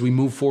as we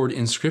move forward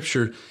in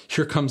Scripture,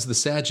 here comes the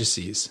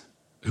Sadducees,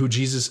 who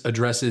Jesus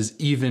addresses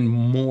even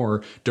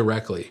more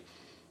directly.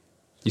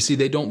 You see,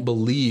 they don't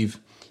believe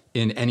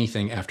in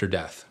anything after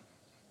death.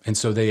 And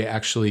so they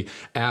actually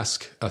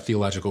ask a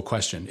theological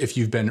question. If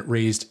you've been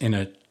raised in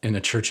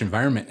a church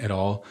environment at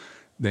all,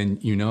 then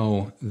you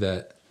know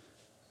that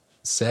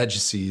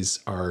Sadducees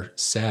are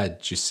sad,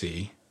 you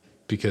see,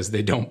 because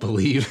they don't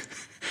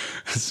believe.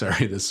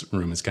 Sorry, this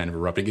room is kind of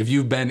erupting. If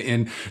you've been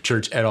in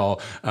church at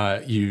all,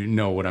 you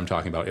know what I'm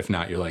talking about. If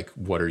not, you're like,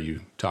 what are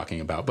you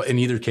talking about? But in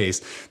either case,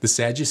 the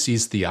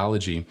Sadducees'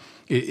 theology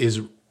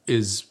is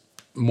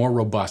more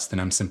robust than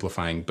I'm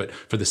simplifying. But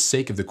for the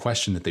sake of the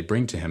question that they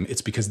bring to him,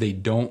 it's because they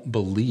don't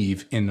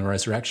believe in the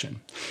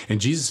resurrection. And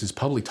Jesus has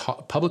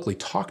publicly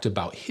talked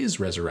about his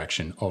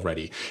resurrection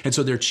already. And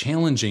so they're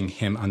challenging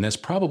him on this,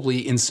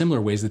 probably in similar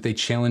ways that they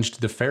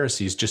challenged the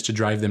Pharisees just to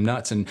drive them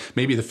nuts. And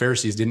maybe the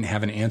Pharisees didn't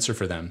have an answer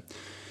for them.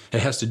 It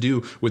has to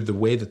do with the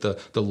way that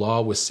the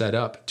law was set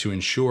up to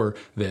ensure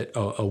that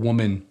a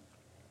woman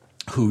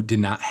who did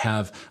not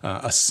have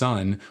a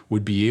son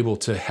would be able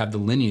to have the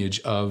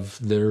lineage of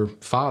their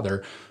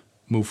father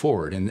move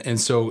forward. And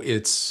so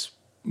it's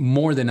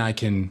more than I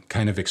can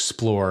kind of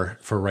explore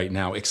for right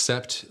now,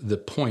 except the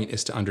point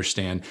is to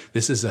understand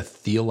this is a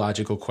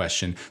theological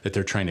question that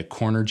they're trying to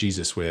corner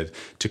Jesus with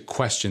to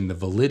question the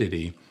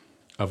validity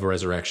of a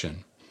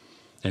resurrection.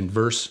 And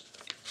verse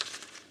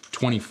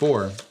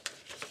 24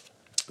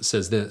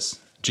 says this,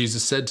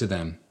 Jesus said to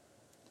them,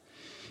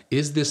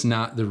 "Is this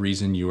not the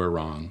reason you are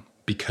wrong?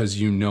 Because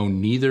you know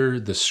neither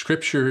the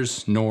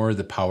Scriptures nor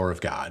the power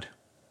of God."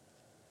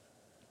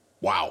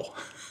 Wow.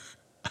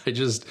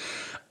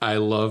 I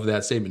love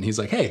that statement. He's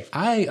like, hey,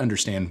 I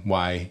understand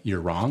why you're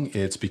wrong.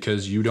 It's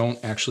because you don't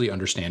actually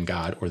understand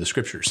God or the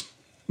Scriptures.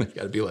 You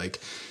got to be like,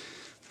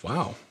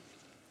 Wow.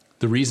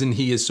 The reason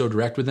he is so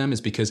direct with them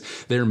is because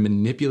they're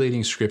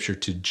manipulating Scripture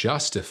to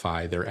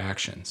justify their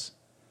actions.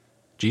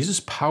 Jesus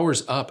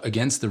powers up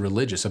against the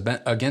religious,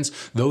 against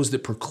those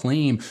that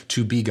proclaim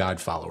to be God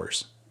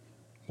followers.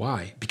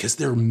 Why? Because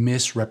they're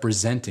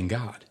misrepresenting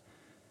God.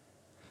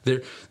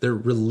 They're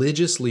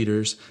religious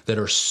leaders that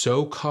are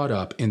so caught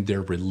up in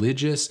their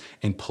religious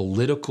and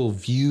political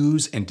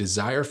views and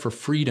desire for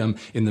freedom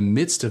in the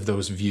midst of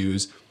those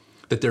views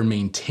that they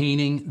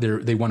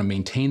want to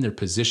maintain their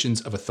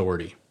positions of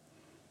authority.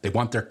 They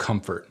want their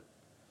comfort,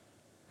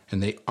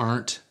 and they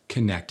aren't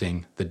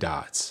connecting the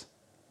dots.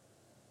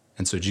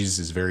 And so Jesus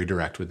is very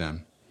direct with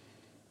them.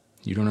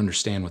 You don't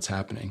understand what's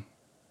happening.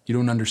 You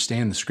don't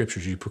understand the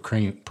Scriptures you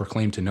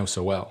proclaim to know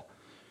so well.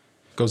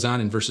 It goes on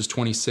in verses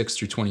 26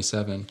 through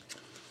 27.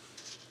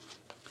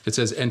 It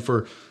says, and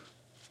for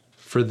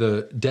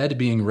the dead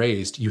being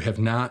raised, have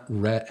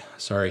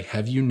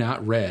you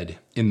not read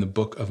in the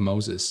book of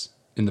Moses,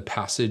 in the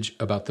passage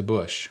about the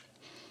bush,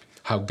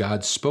 how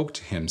God spoke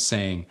to him,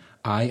 saying,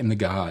 I am the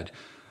God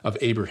of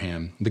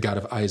Abraham, the God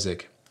of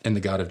Isaac, and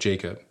the God of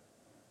Jacob.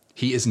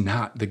 He is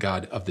not the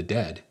God of the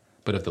dead,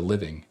 but of the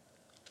living.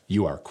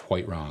 You are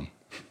quite wrong.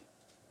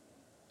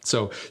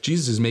 So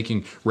Jesus is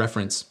making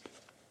reference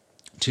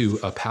to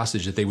a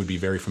passage that they would be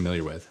very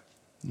familiar with.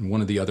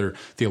 One of the other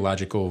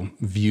theological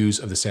views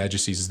of the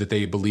Sadducees is that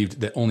they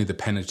believed that only the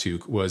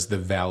Pentateuch was the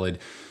valid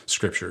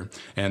Scripture.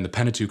 And the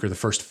Pentateuch are the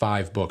first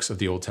 5 books of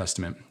the Old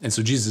Testament. And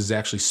so Jesus is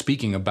actually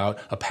speaking about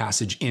a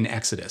passage in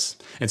Exodus.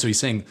 And so he's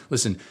saying,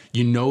 listen,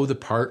 you know the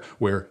part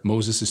where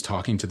Moses is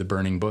talking to the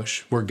burning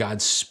bush, where God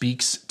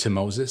speaks to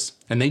Moses?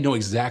 And they know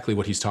exactly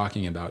what he's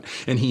talking about.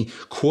 And he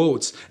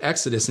quotes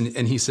Exodus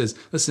and he says,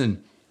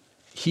 listen,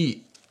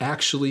 he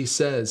actually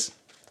says,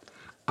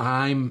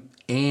 I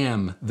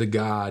am the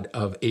God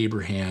of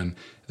Abraham,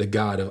 the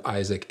God of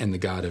Isaac, and the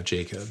God of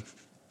Jacob.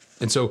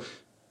 And so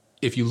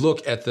if you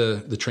look at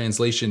the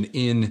translation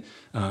in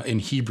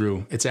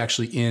Hebrew, it's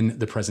actually in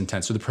the present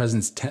tense. So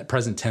the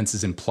present tense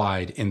is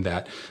implied in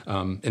that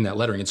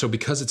lettering. And so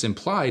because it's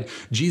implied,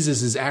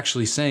 Jesus is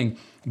actually saying,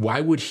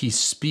 why would he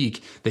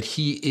speak that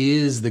he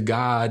is the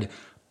God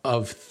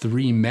of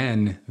 3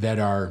 men that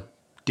are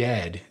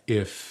dead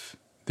if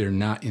they're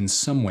not in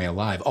some way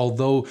alive?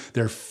 Although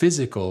their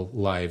physical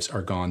lives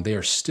are gone, they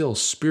are still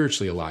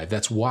spiritually alive.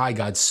 That's why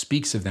God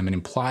speaks of them and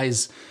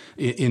implies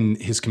in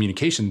his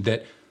communication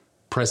that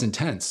present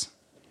tense,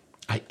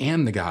 I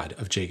am the God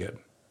of Jacob.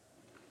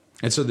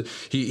 And so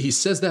he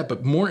says that,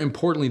 but more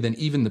importantly than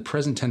even the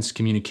present tense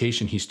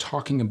communication, he's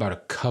talking about a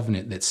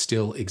covenant that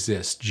still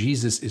exists.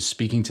 Jesus is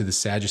speaking to the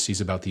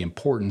Sadducees about the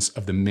importance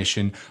of the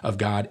mission of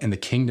God and the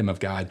kingdom of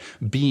God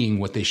being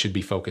what they should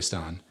be focused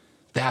on.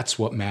 That's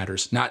what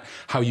matters, not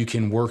how you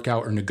can work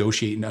out or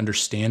negotiate an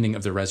understanding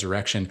of the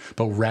resurrection,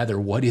 but rather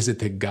what is it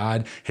that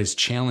God has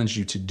challenged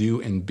you to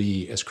do and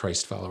be as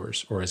Christ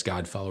followers or as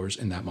God followers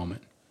in that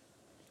moment.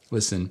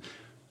 Listen,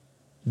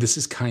 this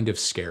is kind of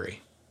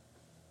scary.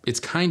 It's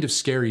kind of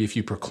scary if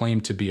you proclaim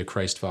to be a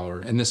Christ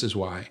follower, and this is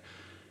why.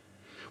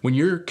 When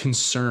you're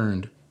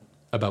concerned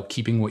about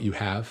keeping what you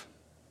have,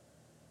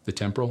 the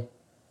temporal,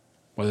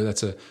 whether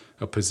that's a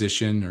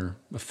position or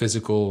a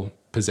physical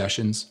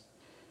possessions,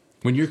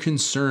 when you're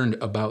concerned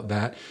about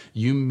that,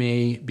 you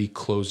may be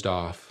closed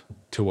off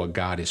to what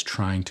God is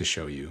trying to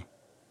show you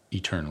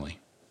eternally.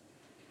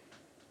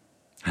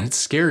 And it's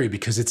scary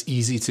because it's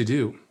easy to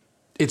do.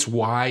 It's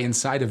why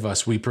inside of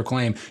us we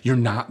proclaim, you're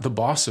not the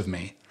boss of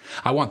me.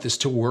 I want this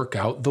to work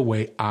out the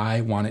way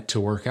I want it to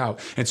work out.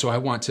 And so I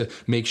want to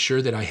make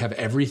sure that I have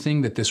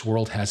everything that this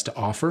world has to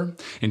offer.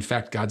 In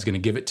fact, God's going to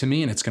give it to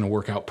me and it's going to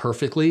work out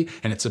perfectly.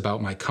 And it's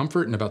about my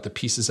comfort and about the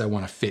pieces I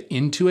want to fit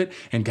into it.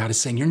 And God is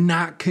saying, you're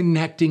not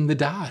connecting the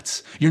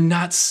dots. You're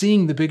not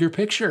seeing the bigger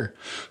picture.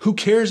 Who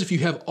cares if you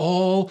have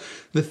all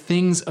the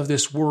things of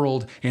this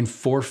world and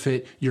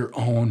forfeit your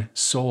own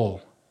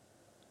soul?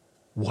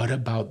 What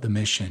about the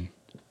mission?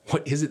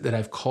 What is it that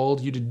I've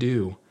called you to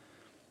do?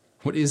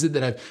 What is it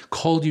that I've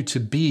called you to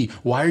be?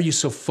 Why are you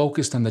so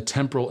focused on the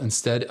temporal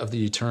instead of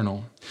the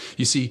eternal?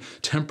 You see,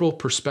 temporal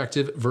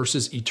perspective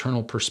versus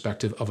eternal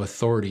perspective of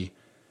authority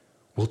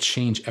will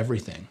change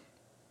everything.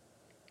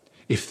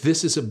 If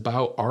this is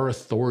about our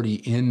authority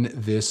in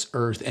this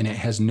earth and it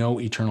has no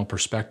eternal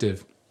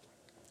perspective,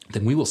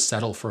 then we will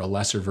settle for a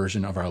lesser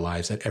version of our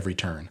lives at every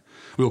turn.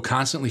 We will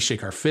constantly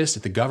shake our fist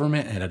at the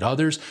government and at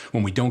others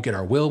when we don't get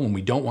our will, when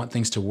we don't want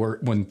things to work,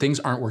 when things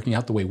aren't working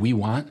out the way we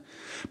want.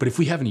 But if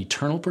we have an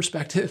eternal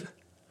perspective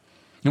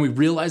and we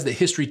realize that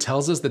history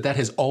tells us that that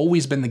has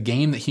always been the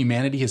game that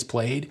humanity has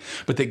played,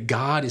 but that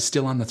God is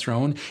still on the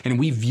throne and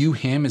we view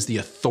him as the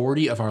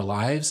authority of our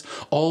lives,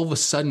 all of a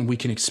sudden we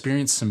can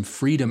experience some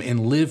freedom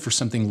and live for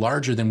something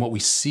larger than what we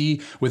see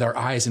with our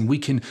eyes. And we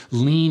can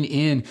lean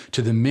in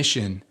to the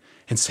mission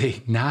and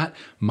say, not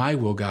my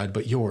will, God,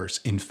 but yours.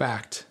 In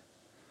fact,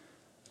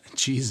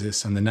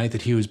 Jesus, on the night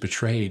that he was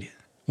betrayed,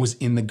 was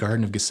in the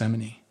Garden of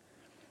Gethsemane.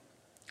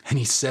 And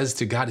he says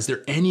to God, is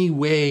there any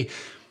way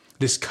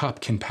this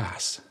cup can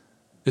pass?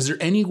 Is there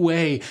any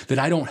way that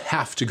I don't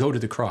have to go to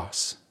the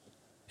cross?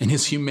 And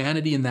his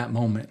humanity in that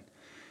moment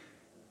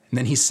And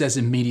then he says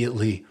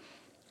immediately,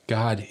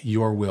 God,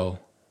 your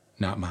will,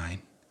 not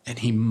mine. And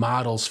he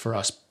models for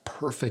us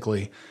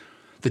perfectly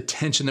the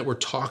tension that we're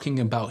talking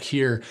about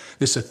here,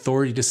 this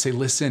authority to say,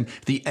 listen,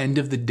 at the end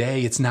of the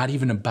day, it's not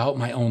even about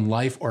my own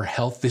life or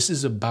health. This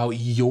is about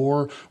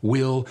your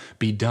will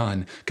be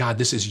done. God,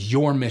 this is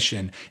your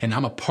mission, and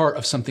I'm a part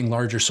of something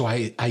larger. So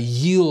I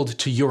yield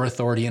to your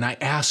authority, and I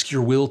ask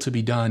your will to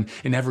be done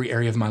in every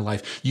area of my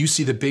life. You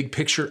see the big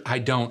picture. I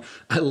don't.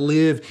 I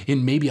live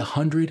in maybe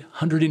 100,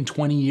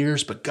 120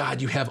 years, but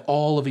God, you have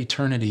all of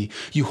eternity.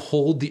 You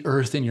hold the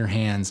earth in your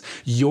hands.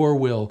 Your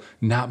will,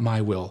 not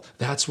my will.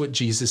 That's what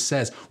Jesus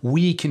says.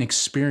 We can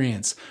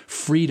experience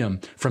freedom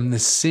from the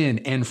sin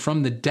and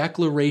from the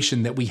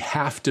declaration that we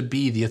have to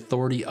be the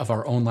authority of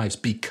our own lives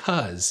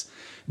because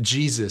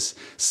Jesus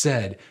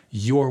said,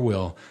 your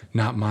will,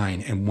 not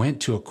mine, and went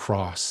to a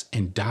cross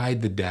and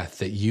died the death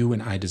that you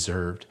and I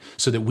deserved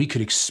so that we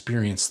could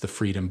experience the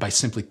freedom by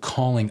simply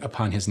calling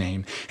upon his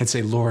name and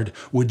say, Lord,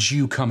 would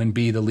you come and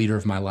be the leader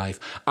of my life?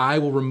 I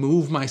will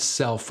remove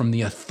myself from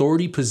the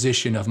authority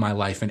position of my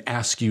life and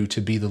ask you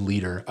to be the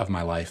leader of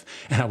my life.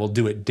 And I will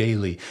do it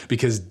daily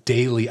because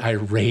daily I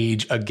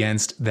rage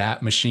against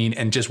that machine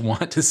and just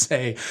want to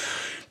say,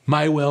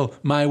 my will,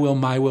 my will,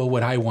 my will,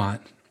 what I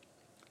want.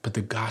 But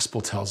the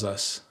gospel tells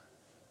us,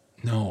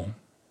 no,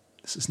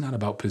 this is not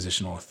about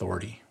positional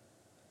authority.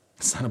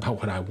 It's not about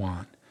what I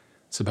want.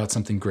 It's about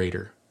something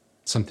greater,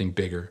 something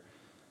bigger,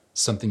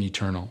 something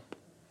eternal.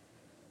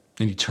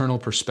 An eternal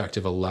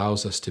perspective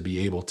allows us to be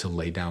able to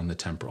lay down the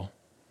temporal.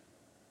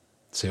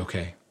 Say,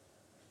 okay,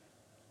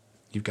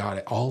 you've got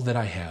it. All that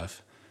I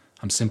have,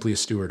 I'm simply a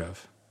steward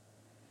of.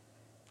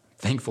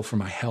 Thankful for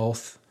my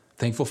health,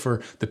 thankful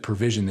for the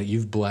provision that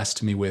you've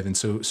blessed me with. And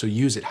so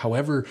use it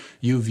however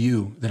you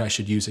view that I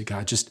should use it,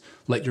 God. Just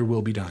let your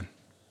will be done.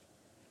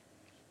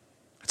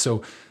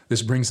 So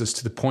this brings us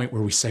to the point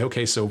where we say,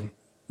 okay, so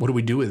what do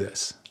we do with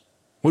this?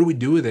 What do we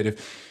do with it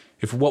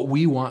if what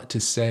we want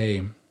to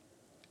say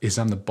is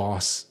I'm the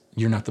boss,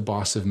 you're not the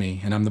boss of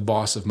me, and I'm the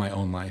boss of my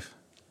own life?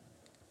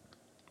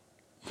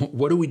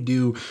 What do we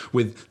do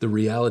with the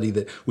reality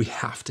that we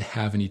have to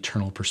have an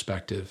eternal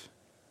perspective?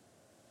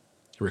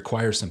 It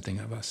requires something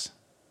of us.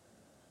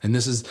 And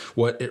this is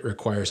what it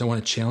requires. I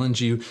want to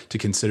challenge you to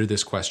consider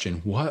this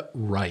question. What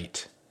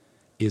right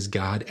is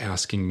God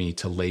asking me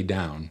to lay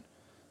down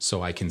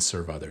so I can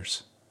serve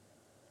others?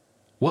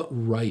 What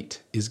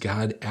right is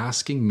God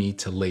asking me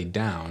to lay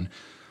down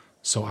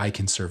so I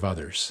can serve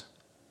others?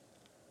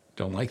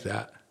 Don't like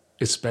that.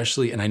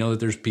 Especially, and I know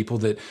that there's people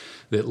that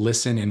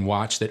listen and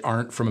watch that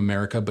aren't from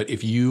America, but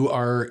if you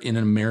are an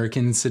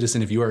American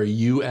citizen, if you are a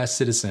U.S.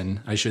 citizen,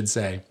 I should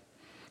say,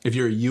 if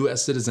you're a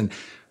U.S. citizen,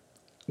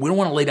 we don't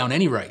want to lay down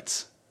any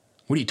rights.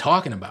 What are you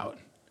talking about?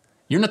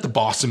 You're not the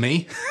boss of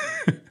me.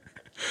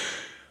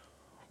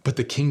 But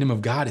the kingdom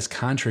of God is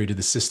contrary to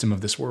the system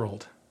of this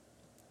world.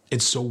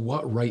 And so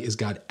what right is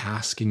God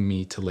asking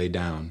me to lay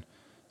down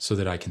so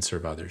that I can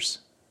serve others?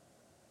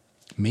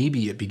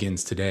 Maybe it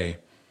begins today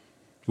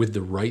with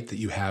the right that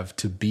you have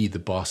to be the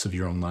boss of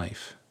your own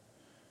life.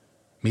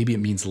 Maybe it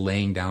means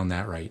laying down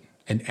that right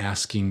and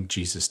asking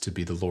Jesus to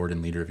be the Lord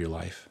and leader of your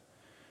life.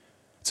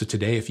 So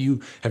today, if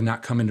you have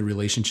not come into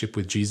relationship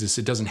with Jesus,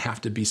 it doesn't have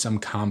to be some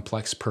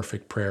complex,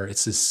 perfect prayer.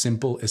 It's as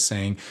simple as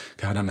saying,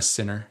 God, I'm a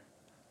sinner,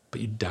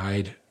 but you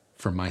died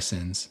for my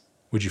sins.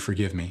 Would you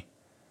forgive me?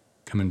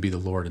 Come and be the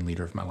Lord and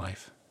leader of my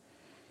life.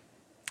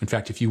 In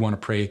fact, if you want to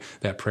pray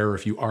that prayer, or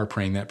if you are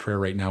praying that prayer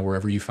right now,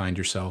 wherever you find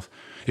yourself,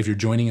 if you're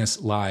joining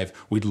us live,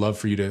 we'd love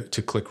for you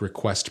to click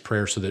request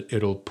prayer so that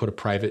it'll put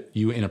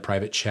you in a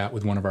private chat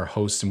with one of our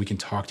hosts, and we can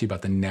talk to you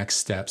about the next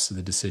steps of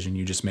the decision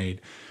you just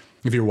made.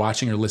 If you're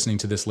watching or listening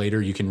to this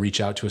later, you can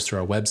reach out to us through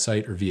our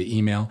website or via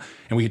email,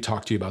 and we can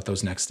talk to you about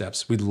those next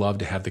steps. We'd love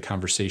to have the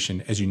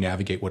conversation as you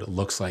navigate what it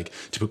looks like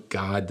to put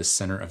God the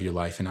center of your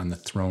life and on the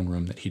throne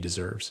room that he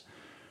deserves.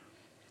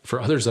 For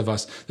others of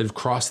us that have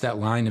crossed that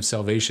line of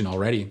salvation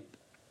already,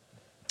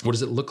 what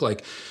does it look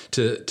like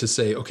to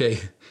say,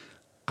 okay,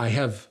 I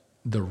have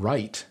the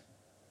right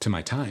to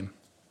my time,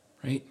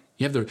 right?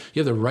 You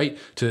have the right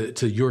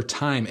to your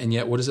time, and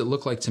yet what does it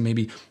look like to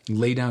maybe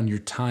lay down your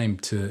time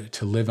to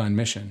live on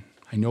mission?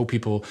 I know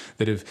people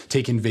that have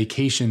taken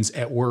vacations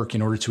at work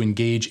in order to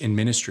engage in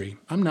ministry.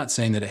 I'm not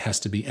saying that it has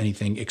to be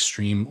anything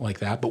extreme like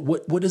that, but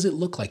what does it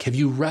look like? Have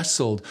you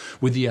wrestled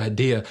with the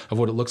idea of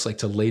what it looks like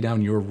to lay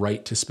down your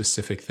right to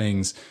specific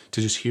things,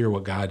 to just hear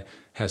what God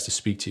has to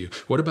speak to you?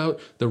 What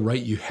about the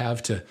right you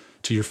have to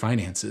your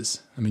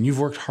finances? I mean, you've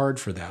worked hard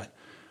for that,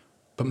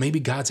 but maybe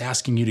God's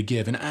asking you to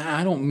give. And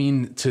I don't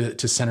mean to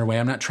Centerway.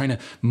 I'm not trying to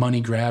money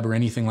grab or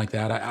anything like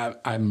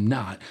that. I'm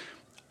not.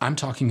 I'm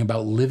talking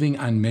about living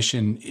on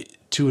mission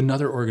to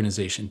another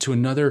organization, to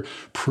another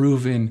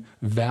proven,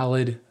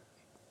 valid,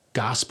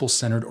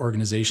 gospel-centered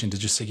organization, to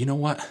just say, you know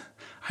what?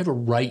 I have a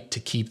right to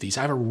keep these.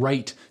 I have a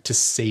right to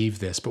save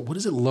this. But what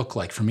does it look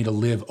like for me to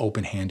live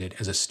open-handed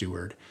as a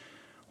steward?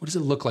 What does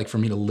it look like for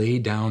me to lay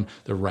down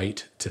the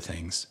right to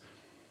things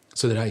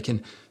so that I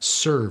can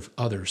serve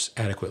others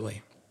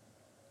adequately?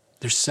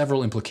 There's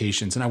several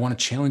implications, and I want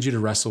to challenge you to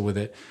wrestle with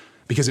it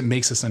because it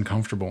makes us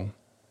uncomfortable.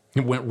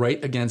 It went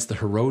right against the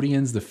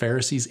Herodians, the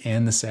Pharisees,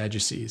 and the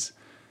Sadducees.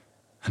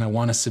 And I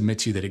want to submit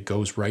to you that it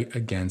goes right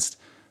against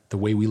the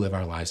way we live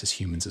our lives as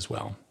humans as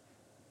well.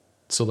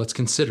 So let's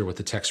consider what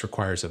the text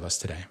requires of us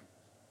today.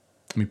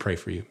 Let me pray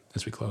for you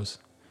as we close.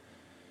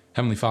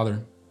 Heavenly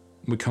Father,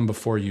 we come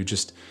before you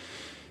just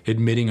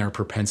admitting our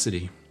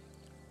propensity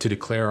to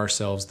declare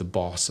ourselves the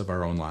boss of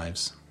our own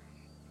lives.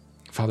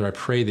 Father, I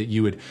pray that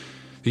you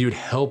would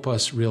help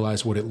us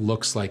realize what it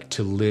looks like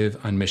to live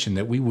on mission,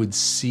 that we would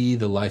see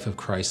the life of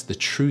Christ, the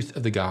truth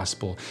of the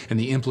gospel, and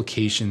the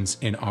implications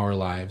in our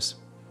lives,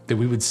 that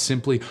we would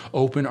simply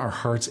open our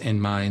hearts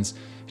and minds,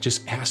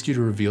 just ask you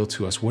to reveal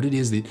to us what it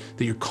is that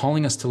you're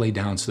calling us to lay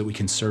down so that we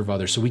can serve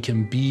others, so we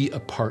can be a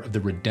part of the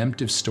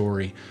redemptive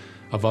story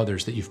of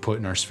others that you've put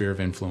in our sphere of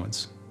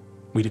influence.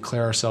 We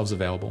declare ourselves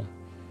available,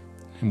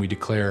 and we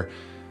declare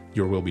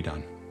your will be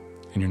done.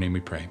 In your name we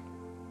pray.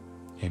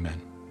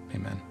 Amen.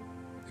 Amen.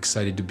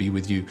 Excited to be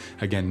with you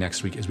again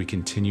next week as we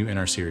continue in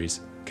our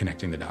series,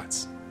 Connecting the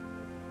Dots.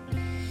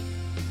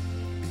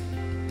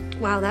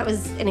 Wow, that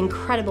was an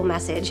incredible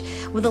message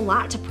with a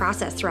lot to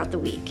process throughout the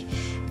week.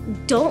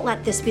 Don't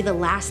let this be the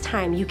last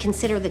time you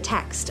consider the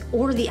text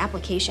or the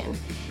application.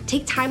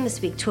 Take time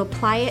this week to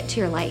apply it to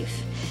your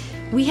life.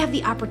 We have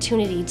the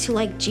opportunity to,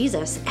 like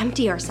Jesus,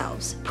 empty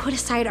ourselves, put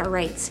aside our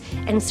rights,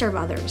 and serve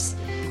others.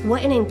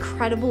 What an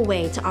incredible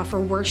way to offer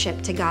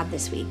worship to God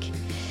this week.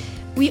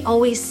 We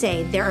always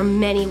say there are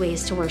many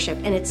ways to worship,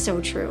 and it's so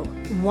true.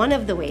 One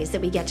of the ways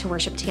that we get to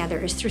worship together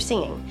is through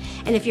singing.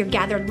 And if you're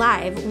gathered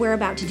live, we're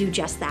about to do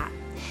just that.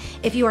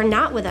 If you are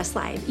not with us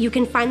live, you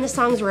can find the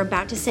songs we're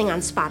about to sing on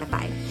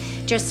Spotify.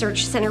 Just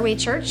search Centerway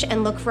Church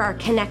and look for our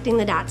Connecting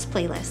the Dots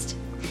playlist.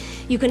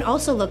 You can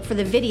also look for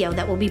the video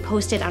that will be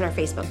posted on our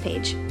Facebook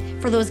page.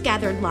 For those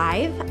gathered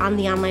live on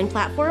the online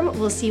platform,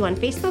 we'll see you on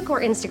Facebook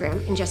or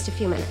Instagram in just a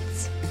few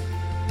minutes.